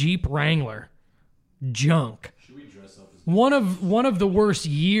it's a Jeep Wrangler. Junk. Should we dress up as One of the worst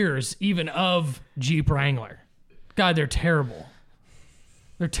years even of Jeep Wrangler. God, they're terrible.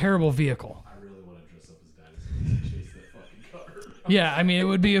 They're a terrible vehicle. I really want to dress up as dinosaurs and chase that fucking car. Yeah, I mean, it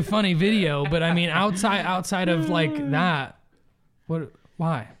would be a funny video, but I mean, outside of like that, what?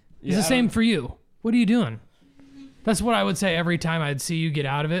 Why? It's the same for you. What are you doing? That's what I would say every time I'd see you get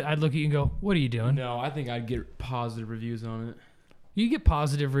out of it. I'd look at you and go, "What are you doing?" No, I think I'd get positive reviews on it. You get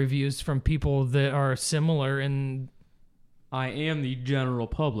positive reviews from people that are similar, and I am the general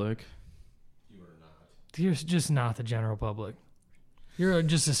public. You are not. you're just not the general public. You're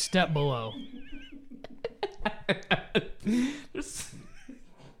just a step below.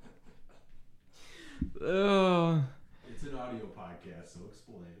 It's an audio podcast, so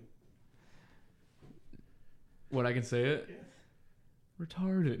explain. What, I can say it? Yes.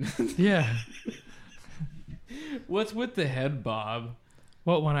 Retarded. Yeah. What's with the head bob?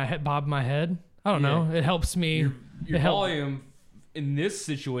 What, when I bob my head? I don't know. It helps me. Your it help- volume in this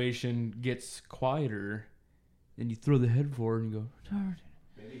situation gets quieter, and you throw the head forward and you go, retarded.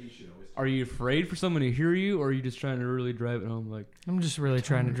 Maybe he should always. Are you afraid for someone to hear you, or are you just trying to really drive it home? Like, I'm just really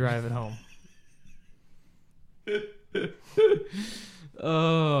trying to drive it home.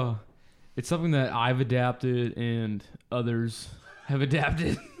 it's something that I've adapted and others have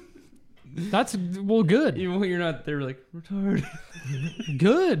adapted. That's, well, good. Even when you're not there, like, retarded.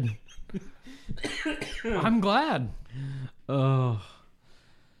 Good. I'm glad. Oh,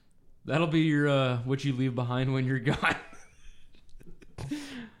 that'll be your what you leave behind when you're gone.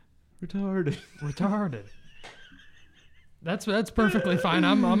 Retarded. Retarded. That's perfectly fine.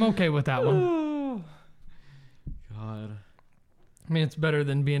 I'm okay with that one. Oh, God. I mean, it's better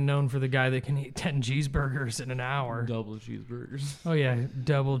than being known for the guy that can eat 10 cheeseburgers in an hour. Double cheeseburgers. Oh yeah,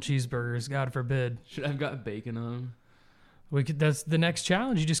 double cheeseburgers. God forbid. Should I've got bacon on them? That's the next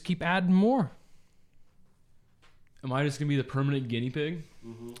challenge. You just keep adding more. Am I just gonna be the permanent guinea pig?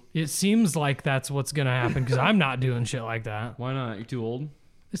 Mm-hmm. It seems like that's what's gonna happen because I'm not doing shit like that. Why not? You're too old.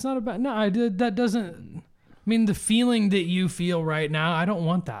 It's not about no. I did that doesn't. I mean, the feeling that you feel right now, I don't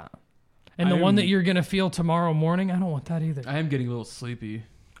want that. And the one that you're gonna feel tomorrow morning, I don't want that either. I am getting a little sleepy.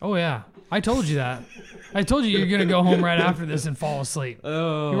 Oh yeah, I told you that. I told you you're gonna go home right after this and fall asleep.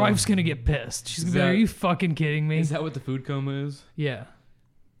 Oh, Your wife's gonna get pissed. She's gonna be like, "Are you fucking kidding me?" Is that what the food coma is? Yeah,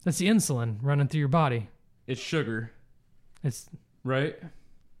 that's the insulin running through your body. It's sugar, It's. right?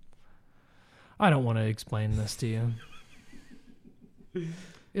 I don't want to explain this to you.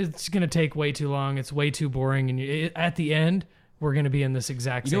 It's gonna take way too long. It's way too boring, and at the end, we're gonna be in this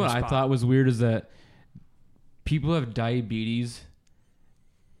exact You same know what spot. I thought was weird is that people who have diabetes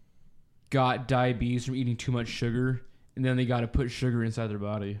got diabetes from eating too much sugar, and then they got to put sugar inside their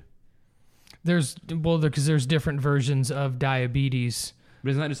body. Because there's different versions of diabetes.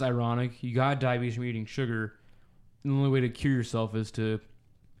 But isn't that just ironic? You got diabetes from eating sugar, and the only way to cure yourself is to...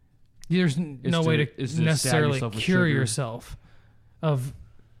 There's no way to stab necessarily yourself with cure sugar. yourself of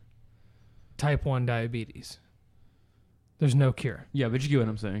type 1 diabetes. There's no cure. Yeah, but you get what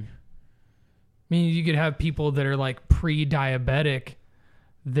I'm saying. I mean, you could have people that are like pre-diabetic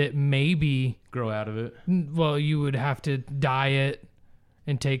that maybe, Grow out of it. well, you would have to diet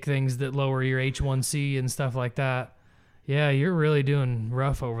and take things that lower your H1C and stuff like that. Yeah, you're really doing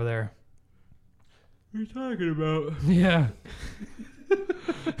rough over there. What are you talking about? Yeah.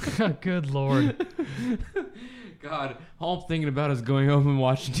 Good Lord. God, all I'm thinking about is going home and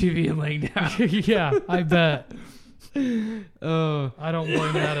watching TV and laying down. Yeah, I bet. Oh, I don't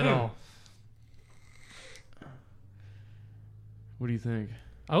blame that at all. what do you think?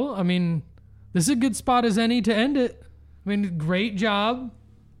 Oh, I mean, this is a good spot as any to end it. I mean, great job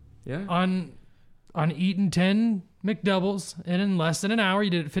Yeah. on eating 10 McDoubles, and in less than an hour, you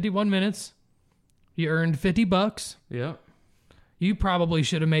did it 51 minutes. You earned $50. Yeah. You probably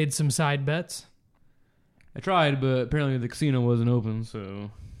should have made some side bets. I tried, but apparently the casino wasn't open, so.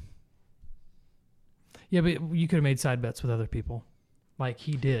 Yeah, but you could have made side bets with other people, like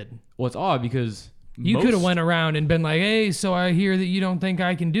he did. Well, it's odd because You could have went around and been like, "Hey, so I hear that you don't think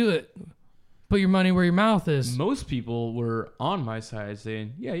I can do it. Put your money where your mouth is." most people were on my side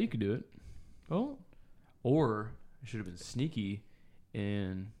saying, "Yeah, you could do it." Oh, Or I should have been sneaky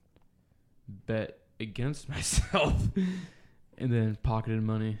and bet against myself and then pocketed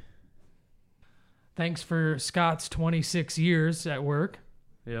money. thanks for Scott's 26 years at work.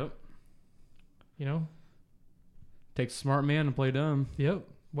 Yep. You know, Takes a smart man to play dumb. yep.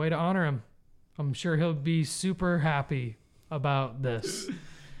 Way to honor him. I'm sure he'll be super happy about this.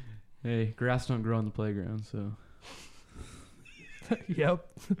 Hey, grass don't grow on the playground, so. Yep.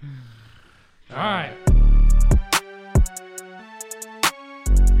 All right.